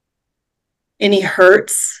 Any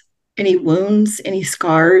hurts, any wounds, any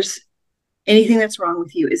scars, anything that's wrong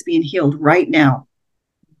with you is being healed right now.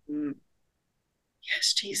 Mm-hmm.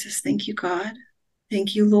 Yes, Jesus. Thank you, God.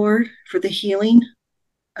 Thank you, Lord, for the healing.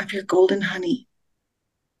 of your golden honey.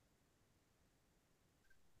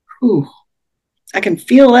 Ooh, I can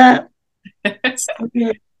feel that. So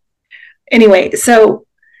good. Anyway, so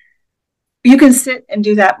you can sit and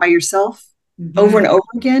do that by yourself over Mhm. and over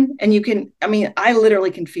again. And you can, I mean, I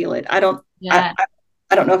literally can feel it. Yeah.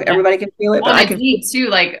 I don't know if Yeah. everybody can feel it, Well, but and I it's can feel neat too.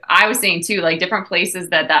 Like I was saying too, like different places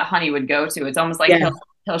that that honey would go to. It's almost like yeah,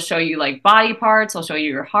 he'll show you like body parts. He'll show you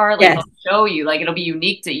your heart. Like yes, he'll show you like it'll be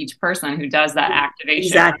unique to each person who does that activation.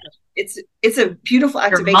 exactly. It's a beautiful Your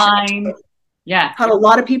activation. mind. Yeah. Taught a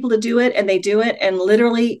lot of people to do it and they do it and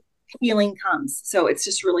literally healing comes. So it's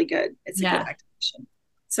just really good. It's a good Yeah. activation.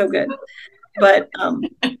 So good. But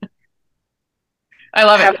I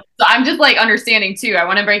love it. have So I'm just like understanding too. I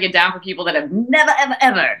want to break it down for people that have never, ever,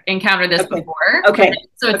 ever encountered this okay. before. Okay.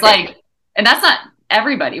 So it's Okay. like, and that's not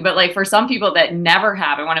everybody, but like for some people that never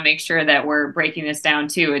have, I want to make sure that we're breaking this down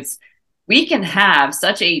too. It's, we can have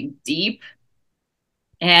such a deep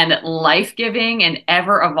and life-giving and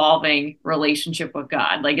ever-evolving relationship with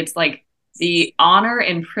God. Like it's like the honor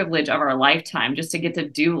and privilege of our lifetime just to get to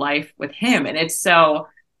do life with him. And it's so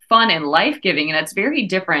fun and life-giving. And that's very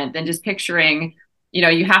different than just picturing, you know,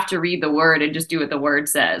 you have to read the word and just do what the word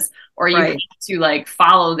says, or you have Right. to like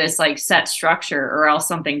follow this like set structure or else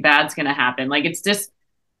something bad's going to happen. Like it's just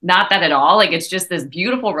not that at all. Like it's just this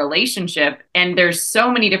beautiful relationship. And there's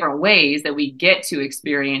so many different ways that we get to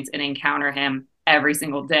experience and encounter him every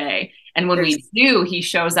single day. And when There's we do, he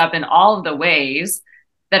shows up in all of the ways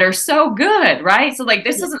that are so good, right? So like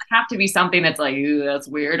this yeah. doesn't have to be something that's like, ooh, that's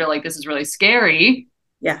weird, or like this is really scary.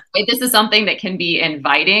 Yeah. Like this is something that can be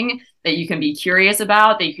inviting, that you can be curious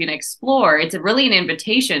about, that you can explore. It's really an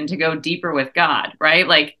invitation to go deeper with God, right?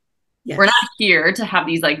 Like we're not Yes. here to have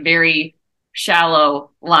these like very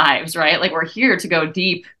shallow lives, right? Like we're here to go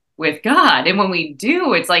deep with God. And when we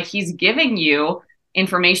do, it's like he's giving you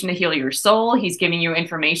information to heal your soul. He's giving you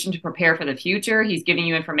information to prepare for the future. He's giving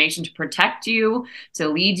you information to protect you, to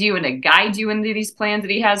lead you and to guide you into these plans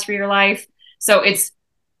that he has for your life. So it's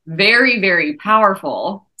very, very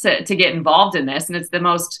powerful to get involved in this. And it's the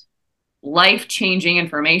most life-changing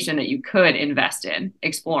information that you could invest in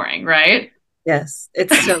exploring, right? Yes.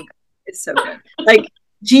 It's so good. It's so good. Like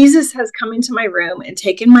Jesus has come into my room and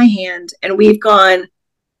taken my hand and we've gone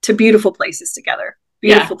to beautiful places together.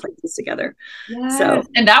 Yeah. Beautiful places together. Yes. So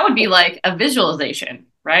And that would be like a visualization,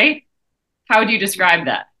 right? How would you describe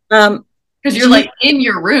that? um Because you're Jesus like in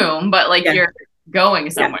your room, but like yeah, you're going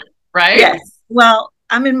yeah. somewhere, right? Yes. Well,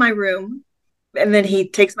 I'm in my room and then he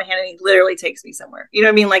takes my hand and he literally takes me somewhere. You know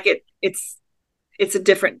what I mean? Like it's a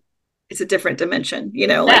different it's a different dimension, you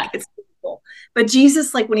know, Yeah. like it's beautiful. But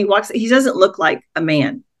Jesus, like when he walks, he doesn't look like a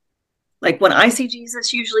man. Like when I see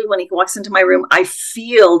Jesus, usually when he walks into my room, I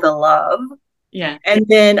feel the love. Yeah. And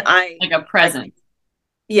then I Like a like present.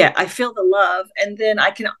 yeah, I feel the love. And then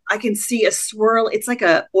I can see a swirl. It's like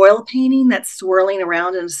a oil painting that's swirling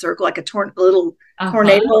around in a circle, like a little Uh-huh.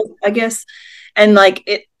 tornado, I guess. And like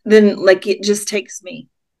it then like it just takes me.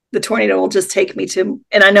 The tornado will just take me to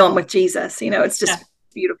and I know I'm with Jesus, you know, it's Yeah. just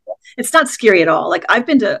beautiful. It's not scary at all. Like I've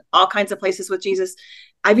been to all kinds of places with Jesus.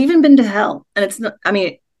 I've even been to hell. And it's not I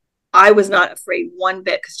mean, I was not afraid one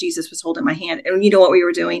bit because Jesus was holding my hand. And you know what we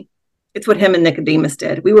were doing? It's what him and Nicodemus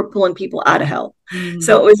did. We were pulling people out of hell. So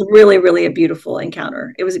Mm. it was really, really a beautiful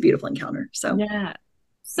encounter. It was a beautiful encounter. So Yeah. yeah,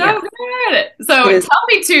 So good. So it is. tell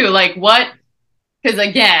me too, like what, because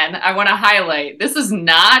again, I want to highlight this is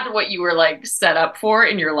not what you were like set up for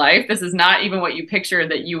in your life. This is not even what you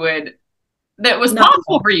pictured that you would that was Not at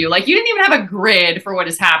possible all. for you. Like you didn't even have a grid for what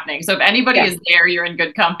is happening. So if anybody Yeah. is there, you're in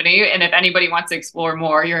good company. And if anybody wants to explore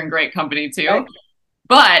more, you're in great company too. Right.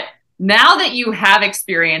 But now that you have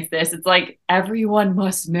experienced this, it's like everyone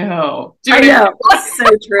must know. Do you I know know. what It's so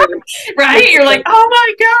true. I mean? Right? It's You're so like, oh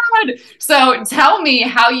my God. So tell me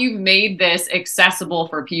how you've made this accessible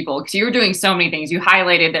for people. Because you're doing so many things. You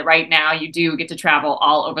highlighted that right now you do get to travel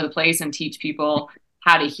all over the place and teach people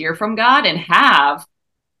how to hear from God and have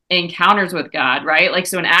encounters with God, right? Like,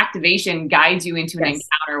 so an activation guides you into an yes.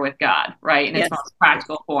 encounter with God, right? In its Yes. most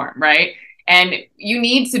practical form, right? And you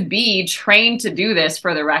need to be trained to do this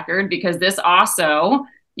for the record, because this also,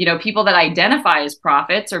 you know, people that identify as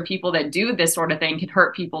prophets or people that do this sort of thing can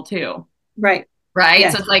hurt people too, Right. right? So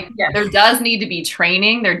Yes. it's like Yes. there does need to be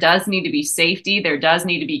training, there does need to be safety, there does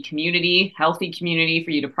need to be community, healthy community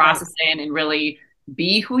for you to Right. process in and really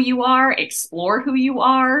be who you are, explore who you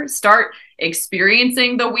are, start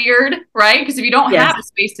experiencing the weird, right? Because if you don't Yes. have a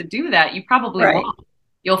space to do that, you probably Right. won't.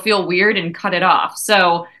 You'll feel weird and cut it off.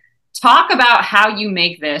 So talk about how you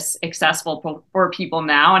make this accessible for people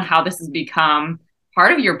now and how this has become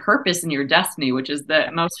part of your purpose and your destiny, which is the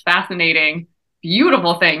most fascinating,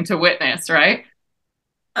 beautiful thing to witness, right?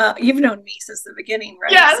 You've known me since the beginning,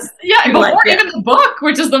 right? Yes. Yeah. You're Before like, yeah, even the book,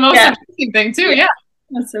 which is the most yeah, interesting thing too. yeah. Yeah.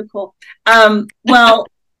 That's so cool. Well,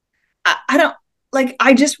 I don't like,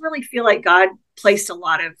 I just really feel like God placed a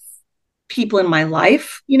lot of people in my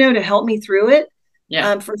life, to help me through it.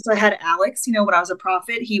 Yeah. First I had Alex, when I was a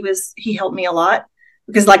prophet, he helped me a lot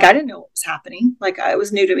because like, I didn't know what was happening. Like it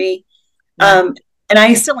was new to me. Yeah. And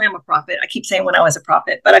I still am a prophet. I keep saying when I was a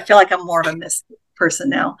prophet, but I feel like I'm more of a mystic person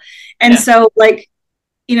now. And Yeah. so like,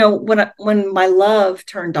 when my love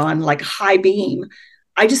turned on like high beam,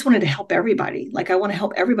 I just wanted to help everybody. Like I want to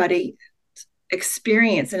help everybody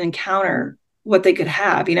experience and encounter what they could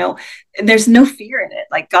have, and there's no fear in it.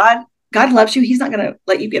 Like God loves you. He's not going to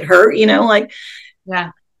let you get hurt, like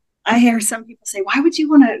Yeah. I hear some people say, why would you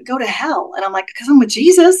want to go to hell? And I'm like, because I'm with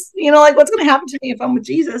Jesus, like what's going to happen to me if I'm with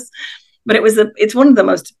Jesus? But it's one of the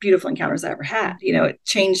most beautiful encounters I ever had. It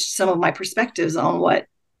changed some of my perspectives on what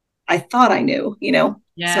I thought I knew,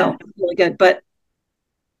 Yeah. so it's really good. But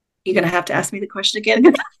you're going to have to ask me the question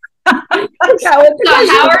again. So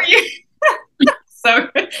how are you? So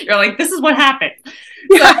you're like, this is what happened.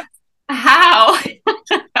 So Yeah. how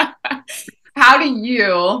how do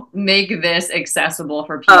you make this accessible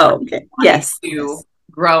for people Oh, okay. wanting Yes. to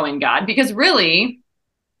grow in God? Because really,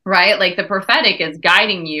 right, like the prophetic is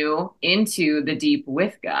guiding you into the deep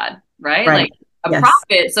with God, right? Right. Like a Yes.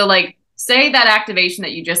 prophet. So like say that activation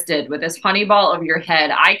that you just did with this honey ball over your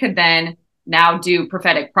head, I could then now do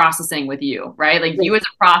prophetic processing with you, right? Like you Yes. as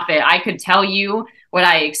a prophet, I could tell you what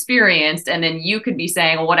I experienced, and then you could be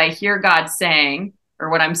saying, well, what I hear God saying or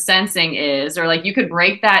what I'm sensing is, or like you could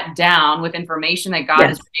break that down with information that God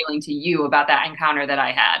Yes. is revealing to you about that encounter that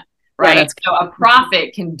I had, Yeah, right? that's So a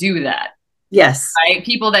prophet can do that, yes. right?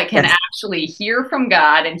 People that can Yes. actually hear from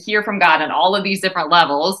God and hear from God on all of these different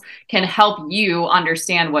levels can help you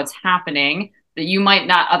understand what's happening that you might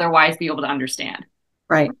not otherwise be able to understand.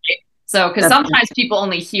 Right. So, because That's sometimes people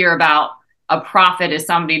only hear about a prophet as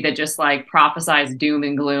somebody that just like prophesies doom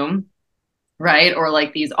and gloom, right? Or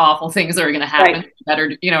like these awful things that are going to happen. right.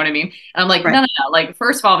 Better, you know what I mean? And I'm like, Right. no, no, no. Like,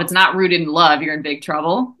 first of all, if it's not rooted in love, you're in big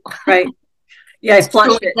trouble. Right. Yeah, I So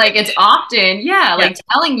flushed it's it. like it's often, yeah, Yeah. like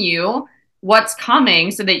telling you what's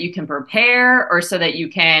coming so that you can prepare or so that you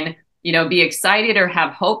can, be excited or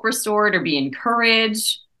have hope restored or be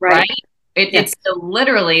encouraged, right? Right. It's Yes. to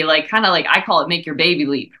literally like kind of like I call it make your baby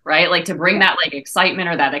leap, right? Like to bring Yeah. that like excitement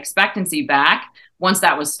or that expectancy back once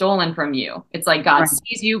that was stolen from you. It's like God Right.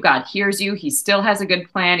 sees you, God hears you, He still has a good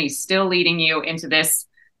plan, He's still leading you into this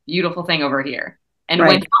beautiful thing over here. And when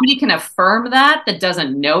Right. somebody can affirm that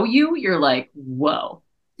doesn't know you, you're like, whoa,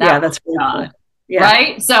 Yeah, that was that's really God. cool. Yeah.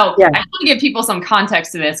 Right. So I Yeah. want to give people some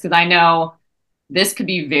context to this because I know this could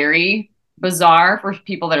be very bizarre for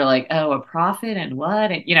people that are like, oh, a prophet and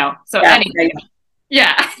what? And, so Yeah. anyway,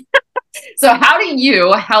 Yeah. yeah. So how do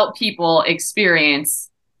you help people experience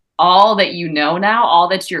all that you know now, all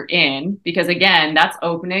that you're in? Because again, that's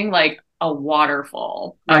opening like a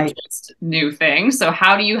waterfall of Right. just new things. So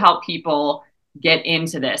how do you help people get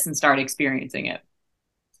into this and start experiencing it?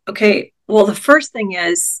 Okay. Well, the first thing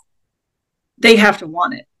is they have to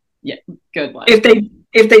want it. Yeah, good one.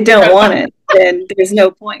 If they don't want it, then there's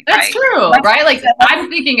no point, That's right? true, That's, right? Like I'm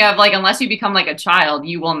thinking of like unless you become like a child,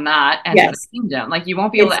 you will not enter the yes. kingdom. Like you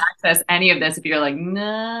won't be able to It's access any of this if you're like,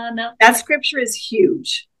 no, no. that scripture is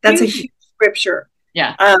huge. That's a Huge. huge scripture.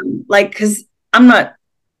 Yeah. Like because I'm not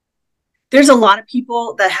there's a lot of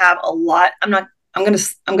people that have a lot. I'm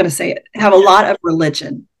gonna say it. Have a lot of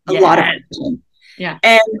religion. A lot of Yeah. religion. Yeah.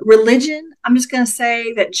 And religion, I'm just gonna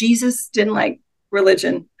say that Jesus didn't like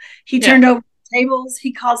religion. He Yeah. turned over tables,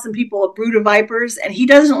 he called some people a brood of vipers, and he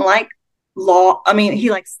doesn't like law. I mean, he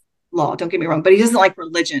likes law, don't get me wrong, but he doesn't like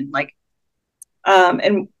religion. Like,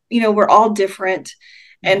 and we're all different.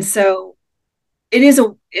 And Mhm. so it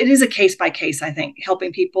is a case by case, I think,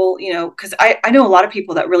 helping people, because I know a lot of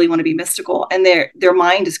people that really want to be mystical and their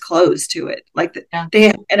mind is closed to it. Like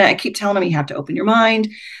Yeah. and I keep telling them you have to open your mind.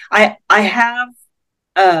 I have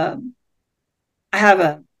um I have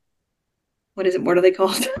a what is it? What are they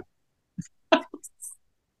called?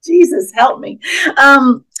 Jesus help me.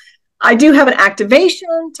 Um I do have an activation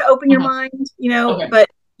to open your Uh-huh. mind, Okay. but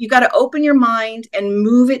you got to open your mind and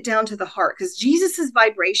move it down to the heart because Jesus's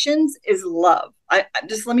vibrations is love.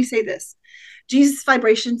 Just let me say this. Jesus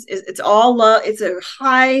vibrations it's all love. It's a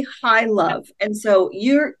high, high love. And so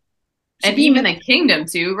to And be even the kingdom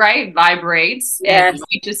too, right? Vibrates and yes.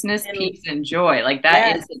 righteousness, And peace, and joy. Like that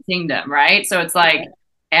yes, is the kingdom, right? So it's like,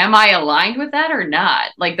 am I aligned with that or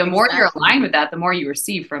not? Like the more you're exactly. aligned with that, the more you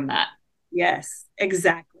receive from that. Yes,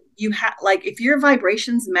 exactly. You have like if your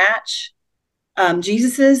vibrations match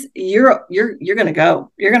Jesus is, you're gonna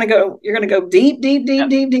go. You're gonna go deep, deep, deep,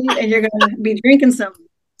 deep, deep, and you're gonna be drinking some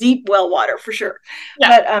deep well water for sure.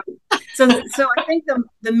 Yeah. But so I think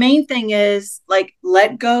the main thing is like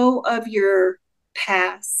let go of your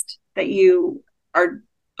past that you are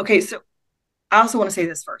okay. So I also want to say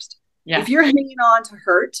this first. Yeah. If you're hanging on to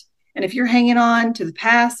hurt, and if you're hanging on to the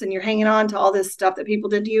past, and you're hanging on to all this stuff that people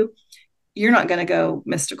did to you, you're not going to go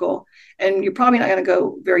mystical, and you're probably not going to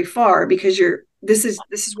go very far because this is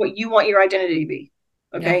what you want your identity to be.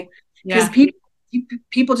 Okay. Because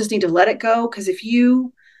people just need to let it go. Because if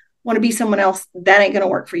you want to be someone else, that ain't going to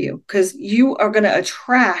work for you, because you are going to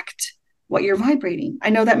attract what you're vibrating. I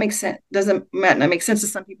know that makes sense. Doesn't not make sense to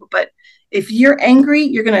some people, but if you're angry,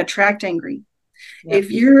 you're going to attract angry. Yep.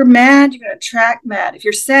 If you're mad, you're going to attract mad. If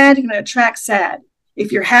you're sad, you're going to attract sad.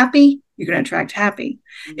 If you're happy, you're going to attract happy.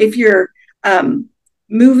 Mm-hmm. If you're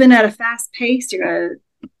moving at a fast pace, you're going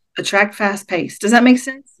to attract fast pace. Does that make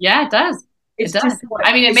sense? Yeah, it does. It does.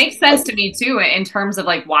 I mean, it makes sense to me too, in terms of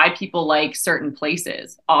like why people like certain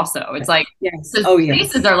places. Also, it's like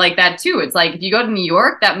places are like that too. It's like if you go to New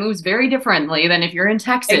York, that moves very differently than if you're in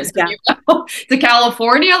Texas. Exactly. If you go to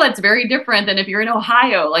California, that's very different than if you're in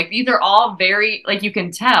Ohio. Like these are all very, like you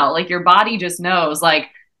can tell, like your body just knows, like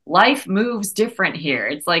life moves different here.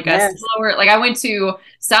 It's like a slower. Like I went to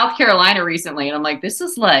South Carolina recently, and I'm like, this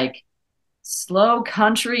is like slow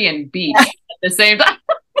country and beach at the same time.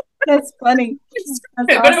 That's funny.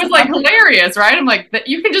 But awesome. It was like hilarious, right? I'm like, that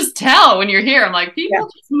you can just tell when you're here. I'm like, people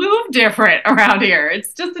just move different around here.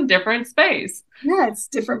 It's just a different space. Yeah, it's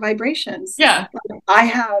different vibrations. Yeah. I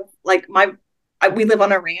have like we live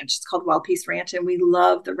on a ranch. It's called Wild Peace Ranch, and we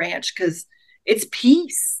love the ranch because it's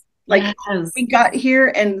peace. Like we got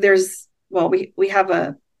here, and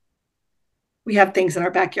we have things in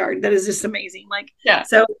our backyard that is just amazing. Like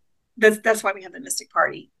so that's why we have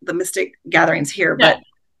the mystic gatherings here. Yeah. But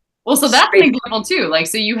well, so that's an example too. Like,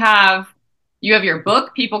 so you have your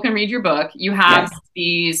book. People can read your book. You have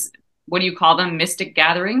these, what do you call them? Mystic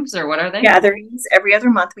gatherings, or what are they? Gatherings. Every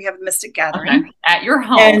other month we have a mystic gathering. Okay. At your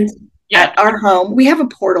home. And at our home, we have a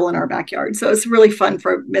portal in our backyard. So it's really fun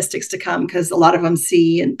for mystics to come, because a lot of them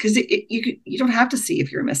see, and because you don't have to see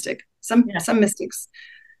if you're a mystic. Some mystics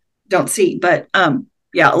don't see, but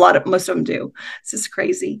most of them do. It's just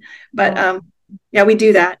crazy. But we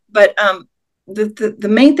do that. But the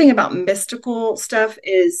main thing about mystical stuff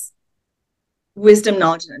is wisdom,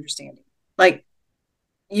 knowledge, and understanding. Like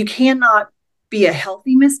you cannot be a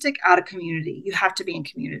healthy mystic out of community. You have to be in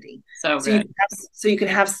community. So you can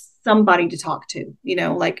have somebody to talk to,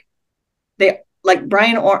 like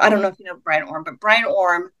Brian Orm. I don't know if you know Brian Orm, but Brian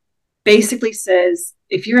Orm basically says,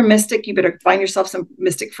 if you're a mystic, you better find yourself some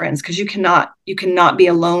mystic friends, because you cannot be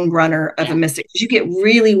a lone runner of a mystic. You get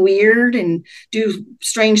really weird and do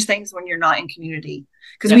strange things when you're not in community,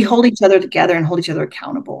 because we hold each other together and hold each other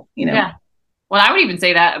accountable, Yeah. Well, I would even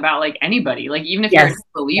say that about like anybody, like even if you're a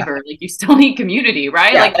believer, like you still need community,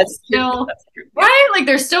 right? Like that's still true. Right. Like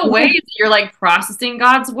there's still ways that you're like processing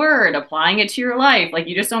God's word, applying it to your life. Like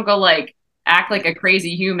you just don't go like act like a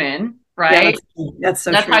crazy human. Right. Yeah, that's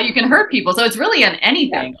true. How you can hurt people. So it's really on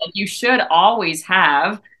anything. Like you should always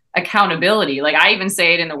have accountability. Like I even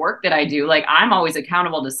say it in the work that I do, like I'm always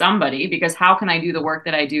accountable to somebody, because how can I do the work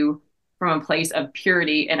that I do from a place of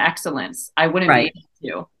purity and excellence? I wouldn't be able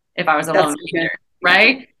to if I was alone either.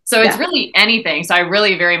 Right. So it's really anything. So I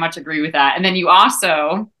really very much agree with that. And then you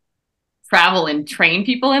also travel and train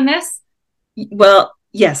people in this? Well,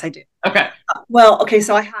 yes, I do. Okay.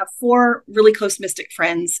 So I have 4 really close mystic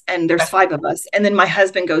friends, and there's 5 of us. And then my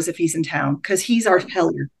husband goes if he's in town, because he's our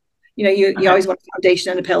pillar. You always want a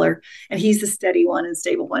foundation and a pillar, and he's the steady one and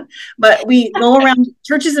stable one. But we go around,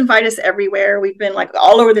 churches invite us everywhere. We've been like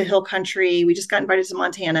all over the hill country. We just got invited to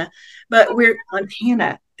Montana, but we're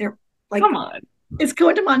Montana. They're like, come on, it's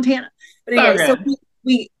going to Montana. But anyway, so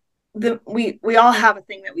we all have a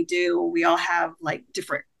thing that we do. We all have like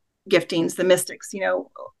different giftings, the mystics,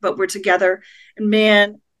 but we're together. And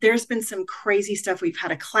man, there's been some crazy stuff. We've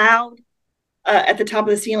had a cloud at the top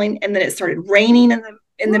of the ceiling, and then it started raining in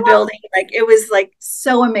the building. Like it was like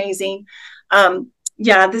so amazing.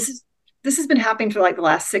 This has been happening for like the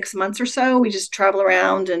last 6 months or so. We just travel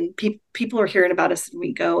around, and people are hearing about us, and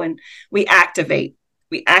we go and we activate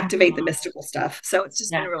the mystical stuff. So it's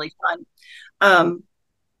just been really fun.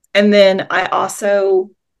 And then I'm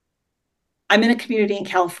in a community in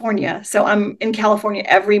California. So I'm in California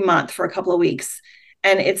every month for a couple of weeks,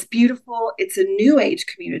 and it's beautiful. It's a new age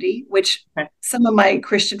community, which some of my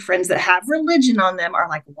Christian friends that have religion on them are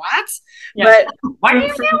like, what? Yeah. But what are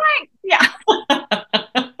you doing? Yeah.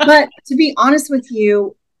 But to be honest with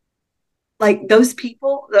you, like those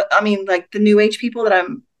people, I mean, like the new age people that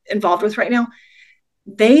I'm involved with right now,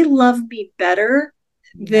 they love me better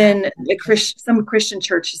than some Christian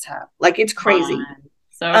churches have. Like it's crazy.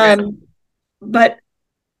 So good. But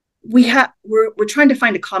we're trying to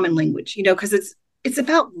find a common language, because it's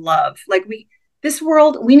about love. Like this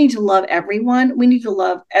world, we need to love everyone. We need to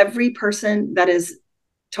love every person that is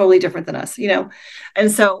totally different than us,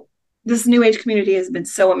 And so this new age community has been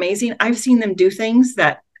so amazing. I've seen them do things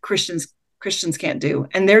that Christians can't do.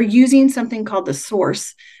 And they're using something called the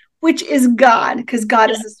source, which is God, because God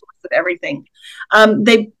is the source of everything.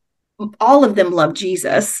 They all of them love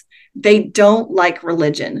Jesus. They don't like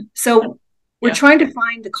religion. So we're trying to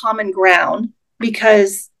find the common ground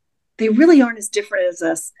because they really aren't as different as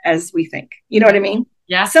us as we think. You know what I mean?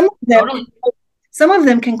 Yeah. Some of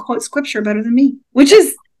them can quote scripture better than me, which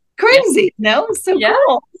is crazy. No, it's so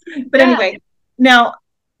cool. But anyway, now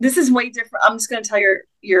this is way different. I'm just going to tell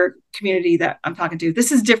your community that I'm talking to.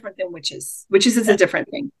 This is different than witches. Witches is a different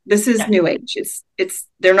thing. This is new age. It's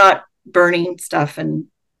they're not burning stuff and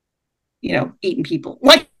eating people.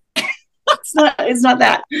 Like it's not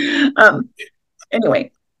that.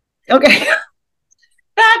 Anyway, okay.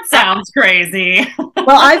 That sounds crazy. Well,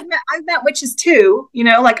 I've met witches too.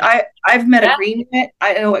 Like I've met a green witch.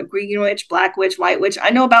 I know what green witch, black witch, white witch. I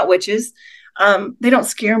know about witches. They don't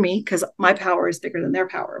scare me because my power is bigger than their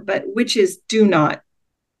power. But witches do not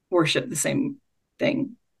worship the same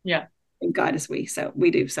thing. Yeah. In God as we. So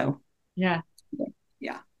we do. So yeah.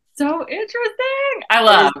 So interesting. I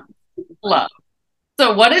love.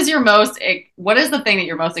 So what is the thing that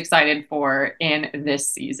you're most excited for in this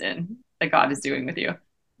season that God is doing with you?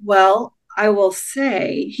 Well, I will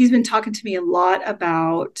say he's been talking to me a lot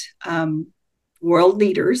about world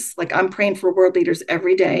leaders. Like I'm praying for world leaders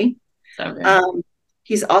every day. So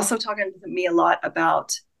he's also talking to me a lot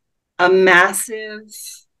about a massive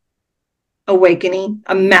awakening.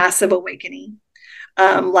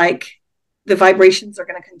 Like the vibrations are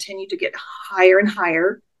going to continue to get higher and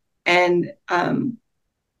higher. And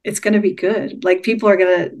it's going to be good. Like people are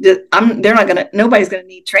going to, nobody's going to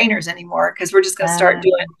need trainers anymore because we're just going to start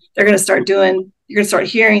doing, you're going to start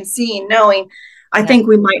hearing, seeing, knowing. I think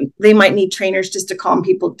they might need trainers just to calm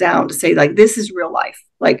people down to say like, this is real life.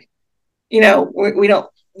 Like,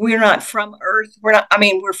 we're not from Earth.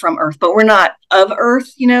 We're from Earth, but we're not of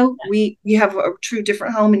Earth. We have a true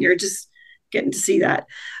different home and you're just getting to see that.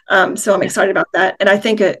 So I'm excited about that. And I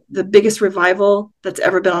think the biggest revival that's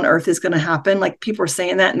ever been on Earth is going to happen. Like people are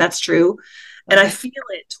saying that, and that's true. And I feel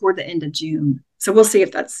it toward the end of June. So we'll see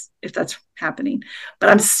if that's happening. But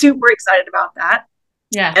I'm super excited about that.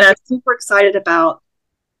 Yeah. And I'm super excited about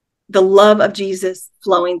the love of Jesus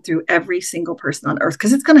flowing through every single person on Earth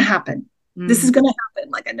because it's going to happen. Mm-hmm. This is going to happen.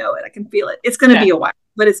 Like I know it. I can feel it. It's going to be a while,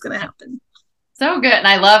 but it's going to happen. So good. And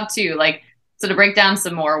I love to so to break down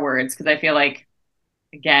some more words, because I feel like,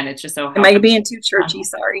 again, it's just so helpful. Am I being too churchy?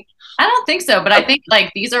 Sorry. I don't think so, but I think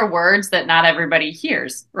these are words that not everybody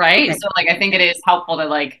hears, right? Okay. So I think it is helpful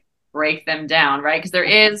to break them down, right? Because there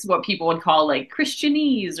is what people would call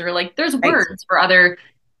Christianese, or there's words for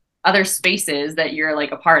other spaces that you're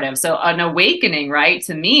a part of. So an awakening, right?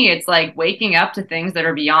 To me, it's waking up to things that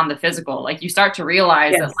are beyond the physical. You start to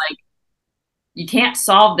realize that you can't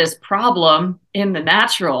solve this problem in the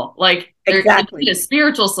natural. There's a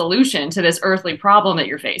spiritual solution to this earthly problem that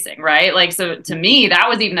you're facing, right? So to me, that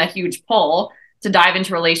was even a huge pull to dive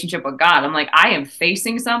into relationship with God. I'm I am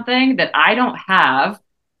facing something that I don't have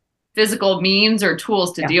physical means or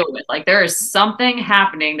tools to deal with. There is something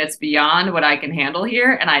happening that's beyond what I can handle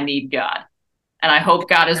here, and I need God. And I hope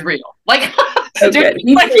God is real. So good.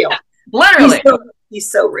 He's real. Literally. He's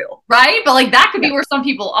so real. Right? But that could be where some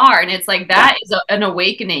people are. And it's that is an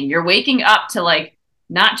awakening. You're waking up to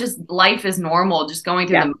not just life is normal, just going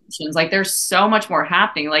through the motions. There's so much more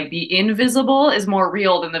happening. The invisible is more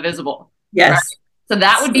real than the visible. Yes. Right? So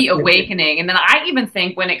that would be awakening. And then I even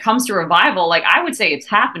think when it comes to revival, I would say it's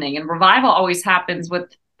happening. And revival always happens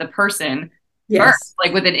with the person first,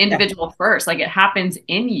 with an individual first. It happens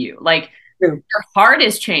in you. Your heart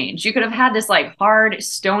is changed. You could have had this hard,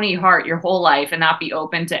 stony heart your whole life and not be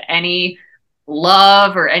open to any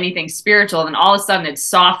love or anything spiritual. And all of a sudden it's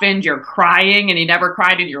softened. You're crying and you never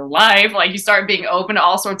cried in your life. You start being open to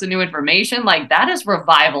all sorts of new information. That is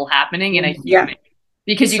revival happening in a human,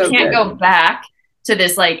 because you can't go back to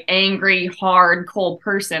this angry, hard, cold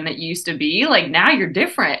person that you used to be. Now you're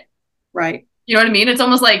different. Right. You know what I mean? It's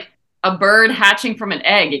almost like a bird hatching from an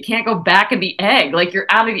egg. It can't go back in the egg. You're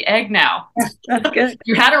out of the egg now. That's good.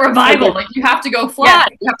 You had a revival. You have to go fly.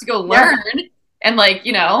 You have to go learn and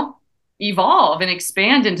evolve and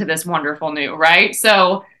expand into this wonderful new, right?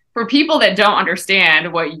 So for people that don't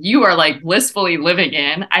understand what you are like blissfully living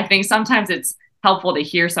in, I think sometimes it's helpful to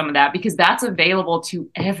hear some of that because that's available to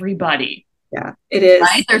everybody. Yeah, it is.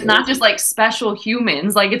 Right? There's not just like special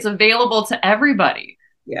humans, like it's available to everybody.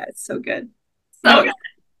 Yeah, it's so good. So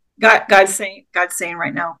good. God's saying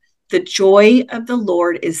right now, the joy of the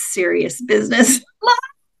Lord is serious business.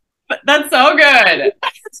 That's so good.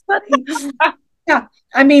 It's funny. Yeah.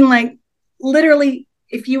 I mean, like literally,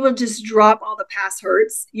 if you will just drop all the past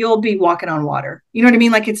hurts, you'll be walking on water. You know what I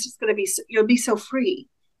mean? Like it's just going to be, you'll be so free.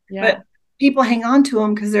 Yeah. But people hang on to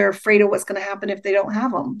them because they're afraid of what's going to happen if they don't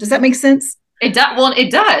have them. Does that make sense? It does. Well,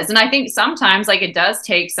 it does. And I think sometimes like it does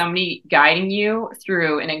take somebody guiding you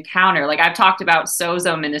through an encounter. Like I've talked about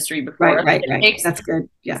sozo ministry before. Right. It takes That's good.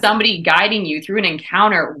 Yeah. somebody guiding you through an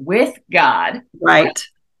encounter with God. Right.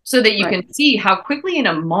 So that you can see how quickly in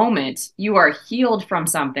a moment you are healed from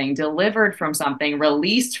something, delivered from something,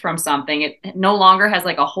 released from something. It no longer has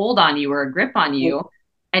like a hold on you or a grip on you.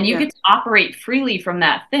 And you get to operate freely from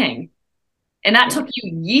that thing. And that took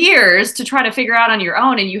you years to try to figure out on your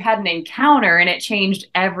own. And you had an encounter and it changed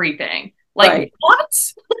everything. Like,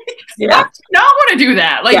 what? I do not want to do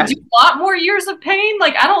that. Like, do you want more years of pain?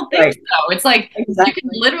 Like, I don't think so. It's like you can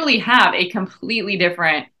literally have a completely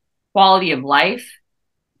different quality of life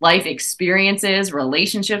experiences,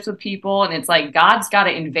 relationships with people. And it's like, God's got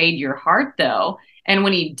to invade your heart though. And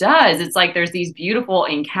when he does, it's like, there's these beautiful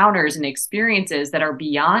encounters and experiences that are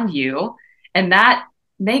beyond you. And that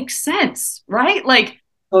makes sense, right? Like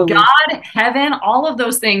God, heaven, all of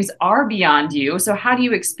those things are beyond you. So how do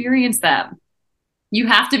you experience them? You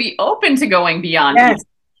have to be open to going beyond you.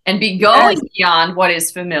 And be going beyond what is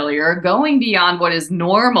familiar, going beyond what is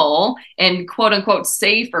normal and quote unquote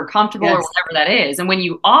safe or comfortable or whatever that is. And when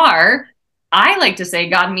you are, I like to say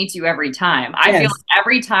God meets you every time. I feel like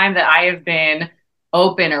every time that I have been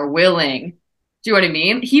open or willing, do you know what I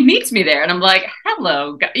mean? He meets me there and I'm like,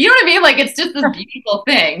 hello, God. You know what I mean? Like, it's just this beautiful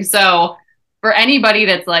thing. So for anybody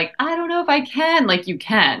that's like, I don't know if I can, like you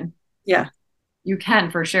can. Yeah. You can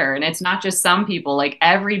for sure. And it's not just some people, like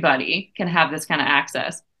everybody can have this kind of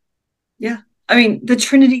access. Yeah. I mean, the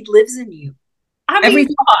Trinity lives in you. I mean,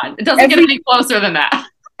 come on. It doesn't get any closer than that.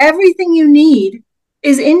 Everything you need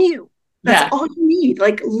is in you. That's all you need.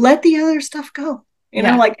 Like, let the other stuff go. You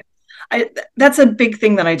know, like that's a big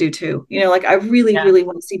thing that I do too. You know, like I really, really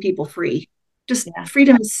want to see people free. Just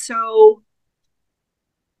freedom is so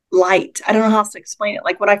light. I don't know how else to explain it.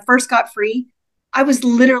 Like when I first got free, I was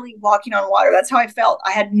literally walking on water. That's how I felt.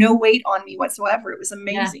 I had no weight on me whatsoever. It was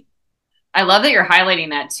amazing. I love that you're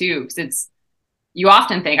highlighting that too, because you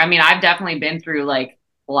often think, I mean, I've definitely been through like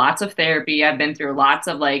lots of therapy. I've been through lots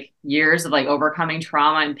of like years of like overcoming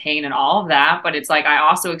trauma and pain and all of that. But it's like, I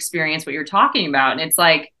also experience what you're talking about. And it's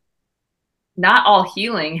like, not all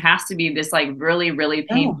healing has to be this like really, really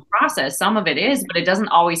painful process. Some of it is, but it doesn't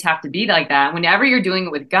always have to be like that. Whenever you're doing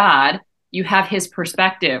it with God, you have his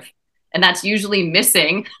perspective. And that's usually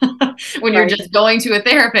missing when you're just going to a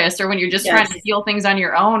therapist or when you're just trying to heal things on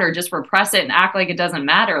your own or just repress it and act like it doesn't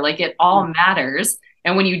matter. Like it all matters.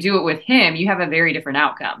 And when you do it with him, you have a very different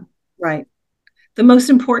outcome. Right. The most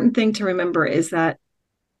important thing to remember is that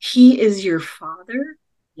he is your father.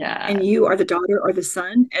 Yeah. And you are the daughter or the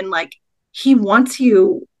son. And like, he wants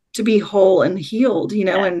you to be whole and healed, you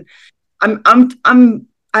know, and I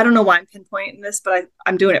don't know why I'm pinpointing this, but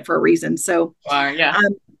I'm doing it for a reason. So,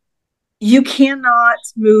 you cannot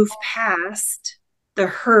move past the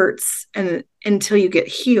hurts until you get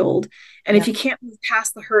healed. And if you can't move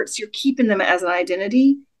past the hurts, you're keeping them as an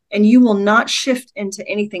identity and you will not shift into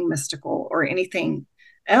anything mystical or anything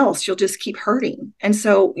else. You'll just keep hurting. And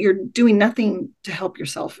so you're doing nothing to help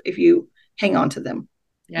yourself if you hang on to them,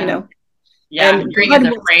 you know? Yeah. And hearing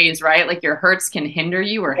the phrase, right? Like your hurts can hinder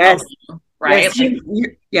you or help you, right?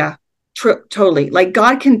 Totally. Like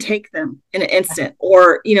God can take them in an instant,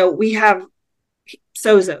 or, you know, we have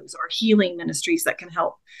sozos or healing ministries that can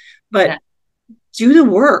help, but do the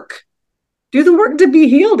work to be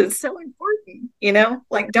healed. It's so important, you know,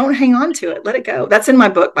 like don't hang on to it. Let it go. That's in my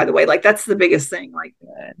book, by the way. Like that's the biggest thing. Like,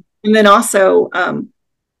 and then also,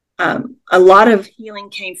 a lot of healing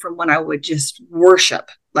came from when I would just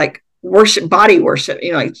body worship,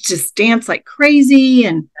 you know, like just dance like crazy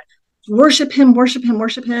and worship him.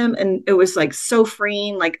 And it was like so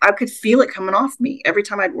freeing. Like I could feel it coming off me every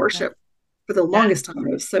time I'd worship for the longest time.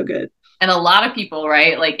 It was so good. And a lot of people,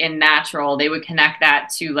 right, like in natural, they would connect that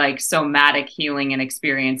to like somatic healing and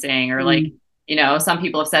experiencing, or like, you know, some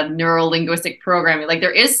people have said neuro-linguistic programming. Like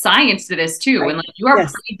there is science to this too. When like you are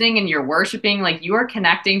praising and you're worshiping, like you are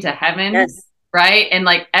connecting to heaven, right? And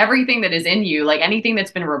like everything that is in you, like anything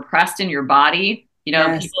that's been repressed in your body, You know,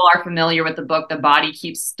 Yes. people are familiar with the book, The Body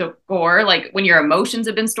Keeps Score. Like when your emotions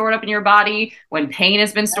have been stored up in your body, when pain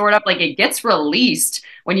has been stored up, like it gets released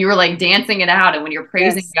when you were like dancing it out and when you're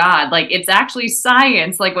praising Yes. God. Like it's actually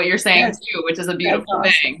science, like what you're saying Yes. too, which is a That's beautiful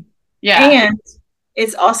awesome. thing. Yeah. And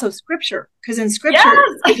it's also scripture, because in scripture,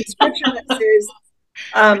 Yes. there's a scripture that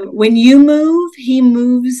says, when you move, he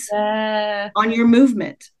moves Yeah. on your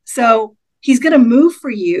movement. So he's going to move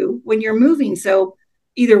for you when you're moving. So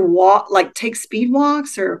either walk, like take speed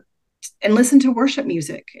walks, or and listen to worship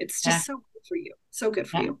music. It's Yeah. just so good for you. So good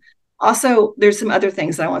for Yeah. you. Also, there's some other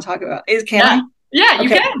things that I want to talk about. Can Yeah. I? Yeah, you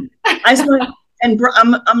Okay. can. I just want to, and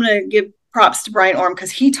I'm going to give props to Brian Orm,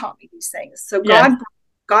 because he taught me these things. So Yes.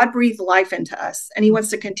 God breathed life into us, and he wants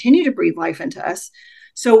to continue to breathe life into us.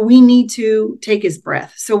 So we need to take his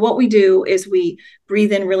breath. So what we do is we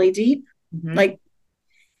breathe in really deep, like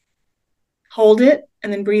hold it,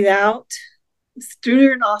 and then breathe out through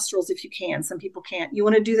your nostrils if you can. Some people can't. You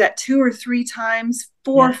want to do that 2 or 3 times,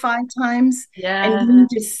 4 or Yeah. 5 times, and Yeah. then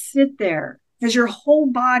you just sit there, because your whole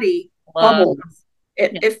body Love. bubbles.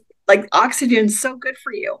 It Yeah. if like oxygen is so good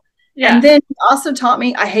for you. Yeah. And then he also taught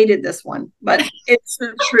me, I hated this one, but it's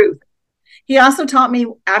the truth. He also taught me,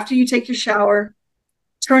 after you take your shower,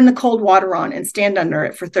 turn the cold water on and stand under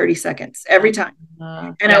it for 30 seconds every time.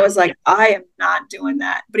 And I Yeah. was like, I am not doing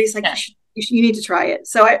that. But he's like, Yeah. you need to try it.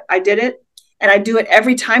 So I did it, and I do it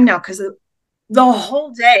every time now, because the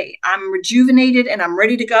whole day I'm rejuvenated and I'm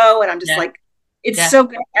ready to go. And I'm just Yeah. like, it's Yeah. so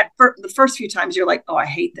good. The first few times you're like, oh, I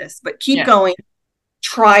hate this, but keep Yeah. going,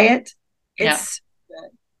 try it. Yeah. It's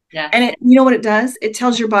good. Yeah. And you know what it does? It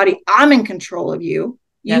tells your body, I'm in control of you.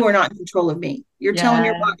 You Yep. are not in control of me. You're telling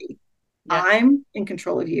your Yeah. body, Yeah. I'm in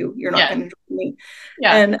control of you. You're not Yeah. going to control me.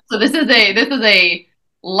 Yeah. And So this is a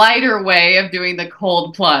lighter way of doing the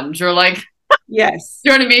cold plunge, or like, yes,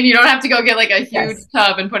 you know what I mean? You don't have to go get like a huge yes.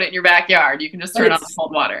 tub and put it in your backyard. You can just But turn on the it's,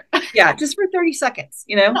 cold water. yeah, just for 30 seconds,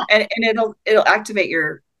 and it'll activate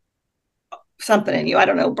your something in you. I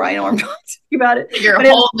don't know, Brian Orm talked about it, Your but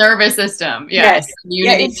whole nervous system. Yeah. yes,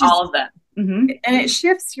 yeah, Immunity, it's all just, of that. Mm-hmm. and it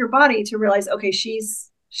shifts your body to realize, okay,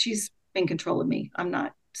 she's in control of me. I'm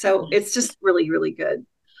not. So it's just really, really good.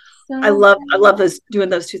 So I love those, doing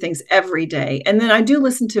those 2 things every day. And then I do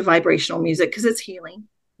listen to vibrational music, because it's healing.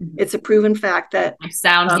 It's a proven fact that, like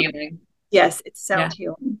sound um, healing. yes, it's Yeah. sound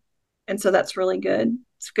healing. And so that's really good.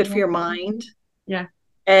 It's good for Yeah. your mind. Yeah.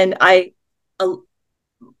 And I,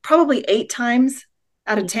 probably 8 times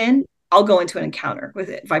out of 10, I'll go into an encounter with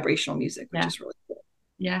it, vibrational music, which Yeah. is really cool.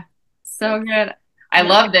 Yeah. Yeah. So good. I Yeah.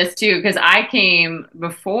 love this too, because I came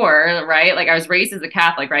before, right? Like I was raised as a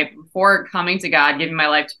Catholic, right? Before coming to God, giving my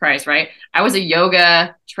life to Christ, right? I was a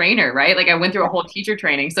yoga trainer, right? Like I went through a whole teacher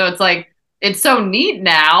training. So it's like, it's so neat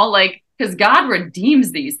now, like, because God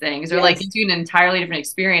redeems these things, or like Yes. gives you an entirely different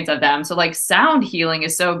experience of them. So like sound healing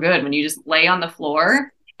is so good when you just lay on the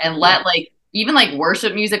floor and let like, even like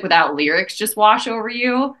worship music without lyrics just wash over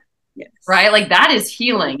you. Yes. Right? Like that is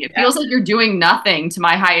healing. It feels like you're doing nothing to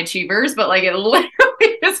my high achievers, but like it literally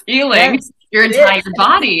is healing Yes, your it entire is.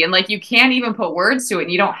 body. And like you can't even put words to it,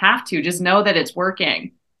 and you don't have to. Just know that it's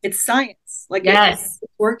working. It's science. Like Yes.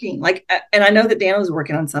 it's working. Like, and I know that Dan was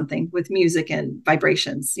working on something with music and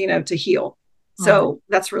vibrations, to heal. So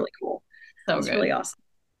that's really cool. So It's good. really awesome.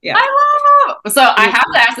 Yeah. I love. So I have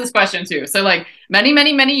to ask this question too. So like many,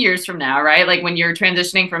 many, many years from now, right? Like when you're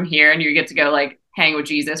transitioning from here and you get to go like hang with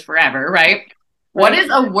Jesus forever, right? What is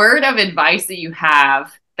a word of advice that you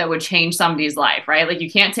have that would change somebody's life, right? Like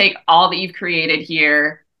you can't take all that you've created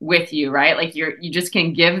here with you, right? Like you just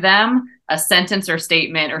can give them a sentence or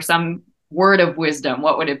statement or some word of wisdom.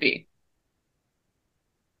 What would it be?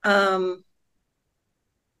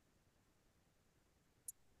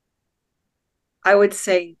 I would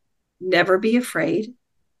say never be afraid,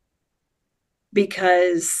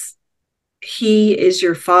 because he is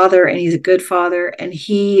your father, and he's a good father, and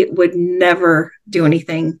he would never do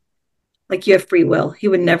anything. Like, you have free will. He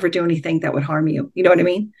would never do anything that would harm you. You know what I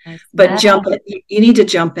mean? But you need to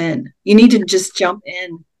jump in. You need to just jump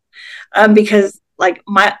in. Because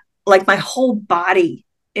my whole body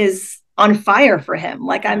is on fire for him.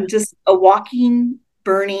 Like I'm just a walking,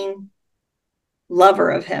 burning lover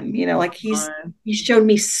of him. Like he showed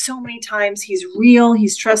me so many times he's real,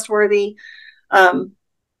 he's trustworthy.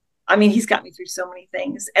 He's got me through so many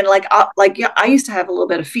things. And I used to have a little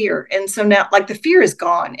bit of fear. And so now like the fear is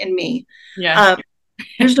gone in me. Yeah.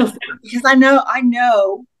 There's no fear, because I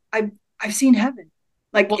know I've seen heaven.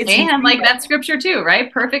 Like it's and like that scripture too,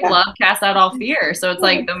 right? Perfect love casts out all fear. So it's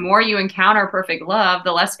like the more you encounter perfect love,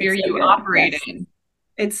 the less fear you operate in.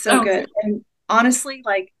 It's so good. And honestly,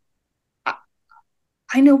 like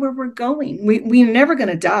I know where we're going. We're never going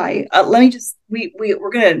to die.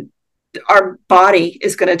 We're going to, our body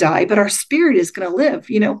is going to die, but our spirit is going to live,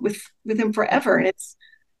 with him forever. And it's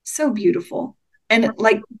so beautiful. And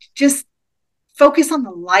like, just focus on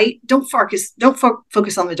the light. Don't focus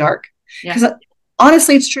on the dark. Because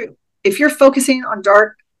honestly, it's true. If you're focusing on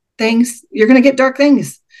dark things, you're going to get dark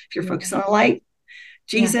things. If you're focusing on light,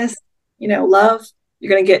 Jesus, love,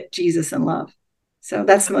 you're going to get Jesus and love. So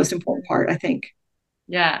that's the most important part, I think.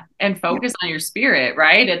 Yeah. And focus on your spirit,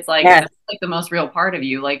 right? It's like, Yes. That's like the most real part of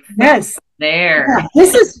you. Like, Yes. there. Yeah.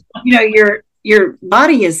 This is, your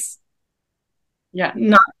body is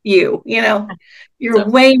not you, you're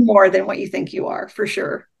way more than what you think you are, for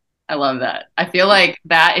sure. I love that. I feel like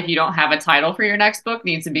that, if you don't have a title for your next book,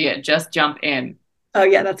 needs to be it. Just Jump In. Oh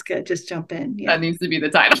yeah, that's good. Just jump in. Yeah. That needs to be the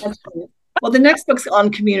title. Well, the next book's on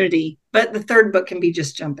community, but the third book can be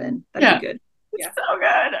Just Jump In. That'd be good. Yeah. So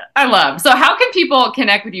good. I love. So how can people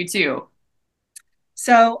connect with you too?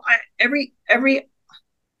 So every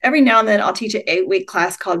now and then I'll teach an 8-week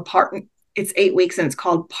class called It's 8 weeks and it's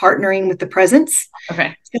called Partnering with the Presence.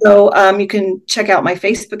 Okay. So you can check out my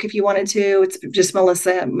Facebook if you wanted to. It's just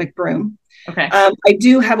Melissa McBroom. Okay. I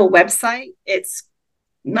do have a website. It's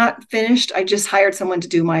not finished. I just hired someone to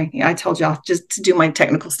do I told y'all just to do my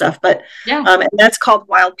technical stuff, but and that's called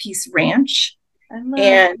Wild Peace Ranch.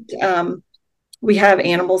 And we have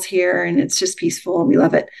animals here and it's just peaceful and we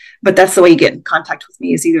love it. But that's the way you get in contact with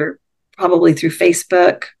me, is either probably through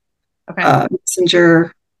Facebook,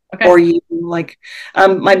 Messenger, or you like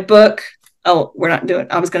my book. Oh, we're not doing,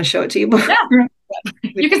 I was going to show it to you. But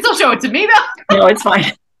you can still show it to me though. No, it's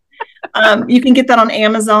fine. You can get that on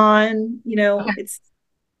Amazon.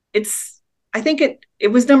 It's I think it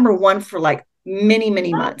was number 1 for like many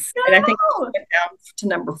months. And I think it went down to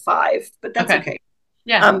number 5, but that's okay.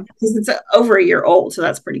 Yeah. Because it's over a year old, so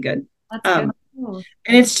that's pretty good. That's good.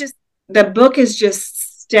 And it's just, the book is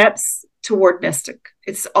just steps toward mystic.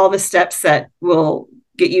 It's all the steps that will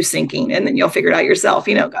get you sinking, and then you'll figure it out yourself.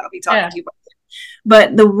 God will be talking to you about it.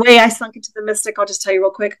 But the way I sunk into the mystic, I'll just tell you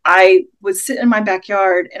real quick. I would sit in my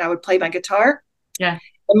backyard and I would play my guitar. Yeah.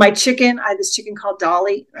 And my chicken, I had this chicken called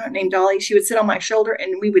Dolly, named Dolly. She would sit on my shoulder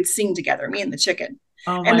and we would sing together, me and the chicken.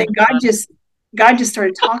 And then God just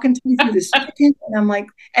started talking to me through this chicken. And I'm like,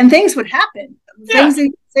 and things would happen. Things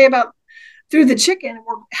they say about through the chicken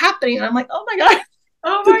were happening. And I'm like, oh my God.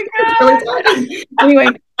 Oh my God. Really anyway,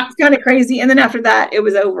 it's kind of crazy. And then after that, it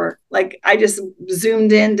was over. Like I just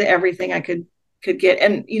zoomed into everything I could get.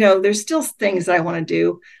 And, there's still things that I want to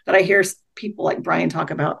do that I hear people like Brian talk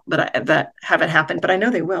about, but that haven't happened, but I know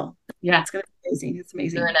they will. Yeah. It's going to be amazing. It's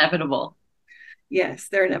amazing. They're inevitable. Yes,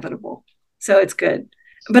 they're inevitable. So it's good.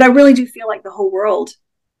 But I really do feel like the whole world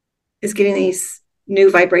is getting these new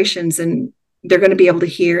vibrations, and they're going to be able to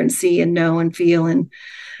hear and see and know and feel and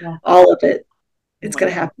all of it. It's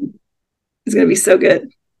going to happen. It's going to be so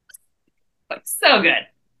good. So good.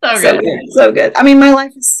 So good. I mean, my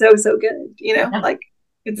life is so good. Like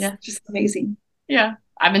it's just amazing. Yeah.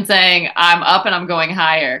 I've been saying I'm up and I'm going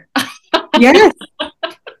higher. Yes.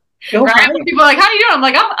 Go right? higher. People are like, how do you do? I'm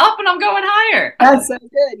like, I'm up and I'm going higher. That's so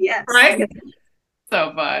good. Yes. Right?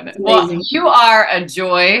 So fun. Well, you are a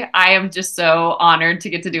joy. I am just so honored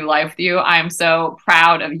to get to do life with you. I am so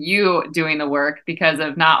proud of you doing the work because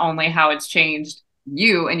of not only how it's changed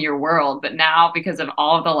you and your world, but now because of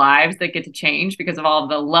all of the lives that get to change, because of all of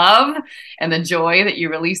the love and the joy that you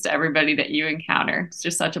release to everybody that you encounter. It's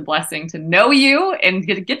just such a blessing to know you and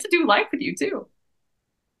get to do life with you too.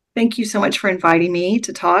 Thank you so much for inviting me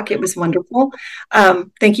to talk. It was wonderful.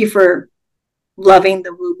 Thank you for loving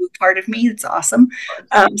the woo-woo part of me. It's awesome.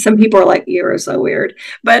 Some people are like, you're so weird,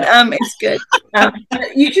 but it's good.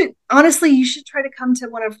 You should try to come to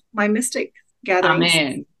one of my mystic gatherings.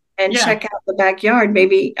 Amen. And check out the backyard.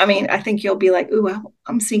 Maybe, I think you'll be like, ooh,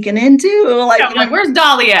 I'm sinking in too. Like, where's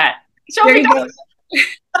Dolly at? Show me Dolly.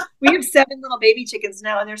 We have 7 little baby chickens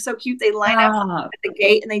now, and they're so cute. They line up at the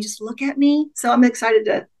gate and they just look at me. So I'm excited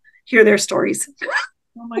to hear their stories.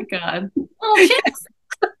 Oh my God. Oh,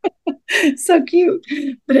 kids. So cute.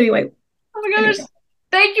 But anyway. Oh my gosh.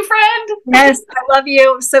 Thank you, friend. Yes, I love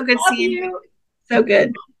you. So good seeing you. So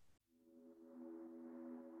good.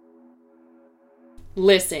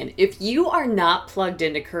 Listen, if you are not plugged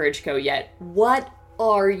into Courage Co yet, what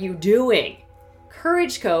are you doing?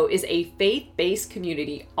 Courage Co is a faith-based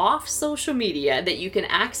community off social media that you can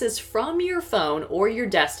access from your phone or your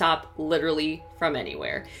desktop, literally from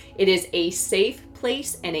anywhere. It is a safe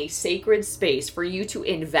place and a sacred space for you to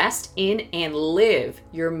invest in and live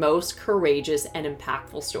your most courageous and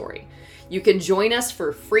impactful story. You can join us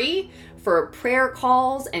for free for prayer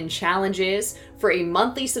calls and challenges, for a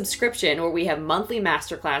monthly subscription where we have monthly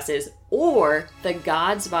masterclasses, or the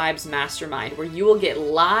God's Vibes Mastermind, where you will get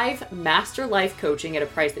live master life coaching at a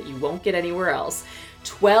price that you won't get anywhere else.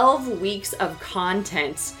 12 weeks of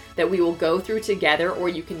content that we will go through together, or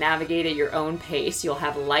you can navigate at your own pace. You'll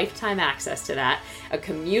have lifetime access to that. A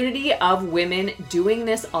community of women doing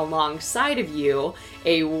this alongside of you,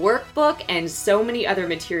 a workbook, and so many other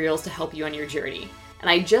materials to help you on your journey. And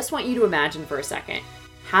I just want you to imagine for a second,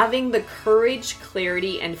 having the courage,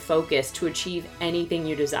 clarity, and focus to achieve anything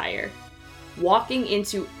you desire. Walking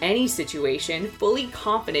into any situation fully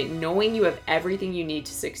confident, knowing you have everything you need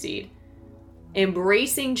to succeed.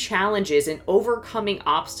 Embracing challenges and overcoming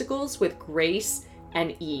obstacles with grace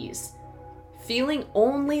and ease. Feeling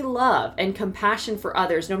only love and compassion for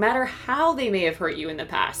others, no matter how they may have hurt you in the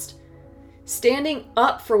past. Standing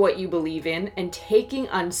up for what you believe in and taking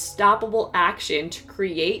unstoppable action to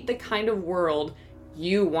create the kind of world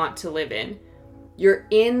you want to live in. You're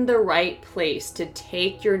in the right place to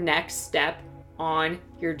take your next step on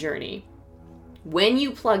your journey. When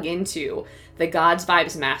you plug into the God's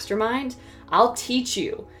Vibes Mastermind, I'll teach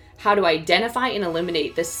you how to identify and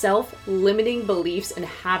eliminate the self-limiting beliefs and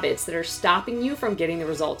habits that are stopping you from getting the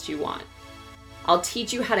results you want. I'll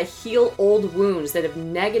teach you how to heal old wounds that have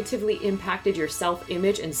negatively impacted your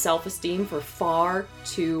self-image and self-esteem for far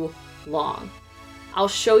too long. I'll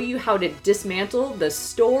show you how to dismantle the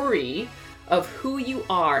story of who you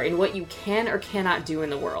are and what you can or cannot do in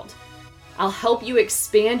the world. I'll help you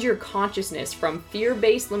expand your consciousness from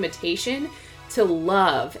fear-based limitation to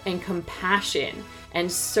love and compassion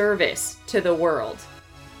and service to the world.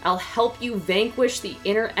 I'll help you vanquish the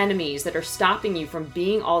inner enemies that are stopping you from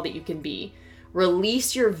being all that you can be.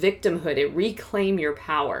 Release your victimhood and reclaim your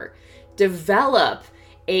power. Develop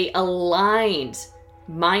a aligned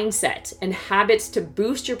mindset and habits to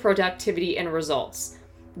boost your productivity and results.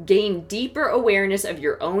 Gain deeper awareness of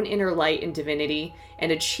your own inner light and divinity,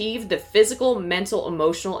 and achieve the physical, mental,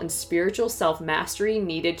 emotional, and spiritual self-mastery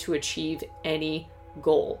needed to achieve any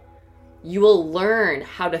goal. You will learn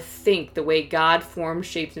how to think the way God formed,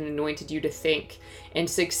 shaped, and anointed you to think, and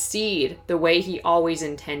succeed the way He always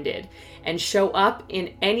intended, and show up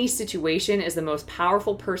in any situation as the most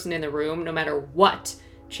powerful person in the room, no matter what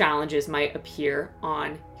challenges might appear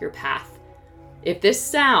on your path. If this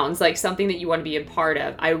sounds like something that you want to be a part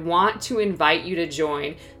of, I want to invite you to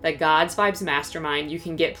join the God's Vibes Mastermind. You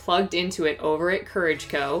can get plugged into it over at Courage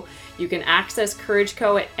Co. You can access Courage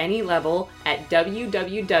Co. at any level at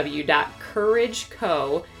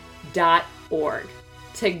www.courageco.org.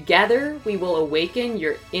 Together, we will awaken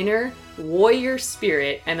your inner warrior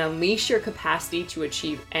spirit and unleash your capacity to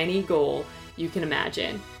achieve any goal you can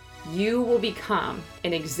imagine. You will become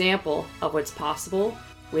an example of what's possible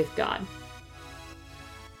with God.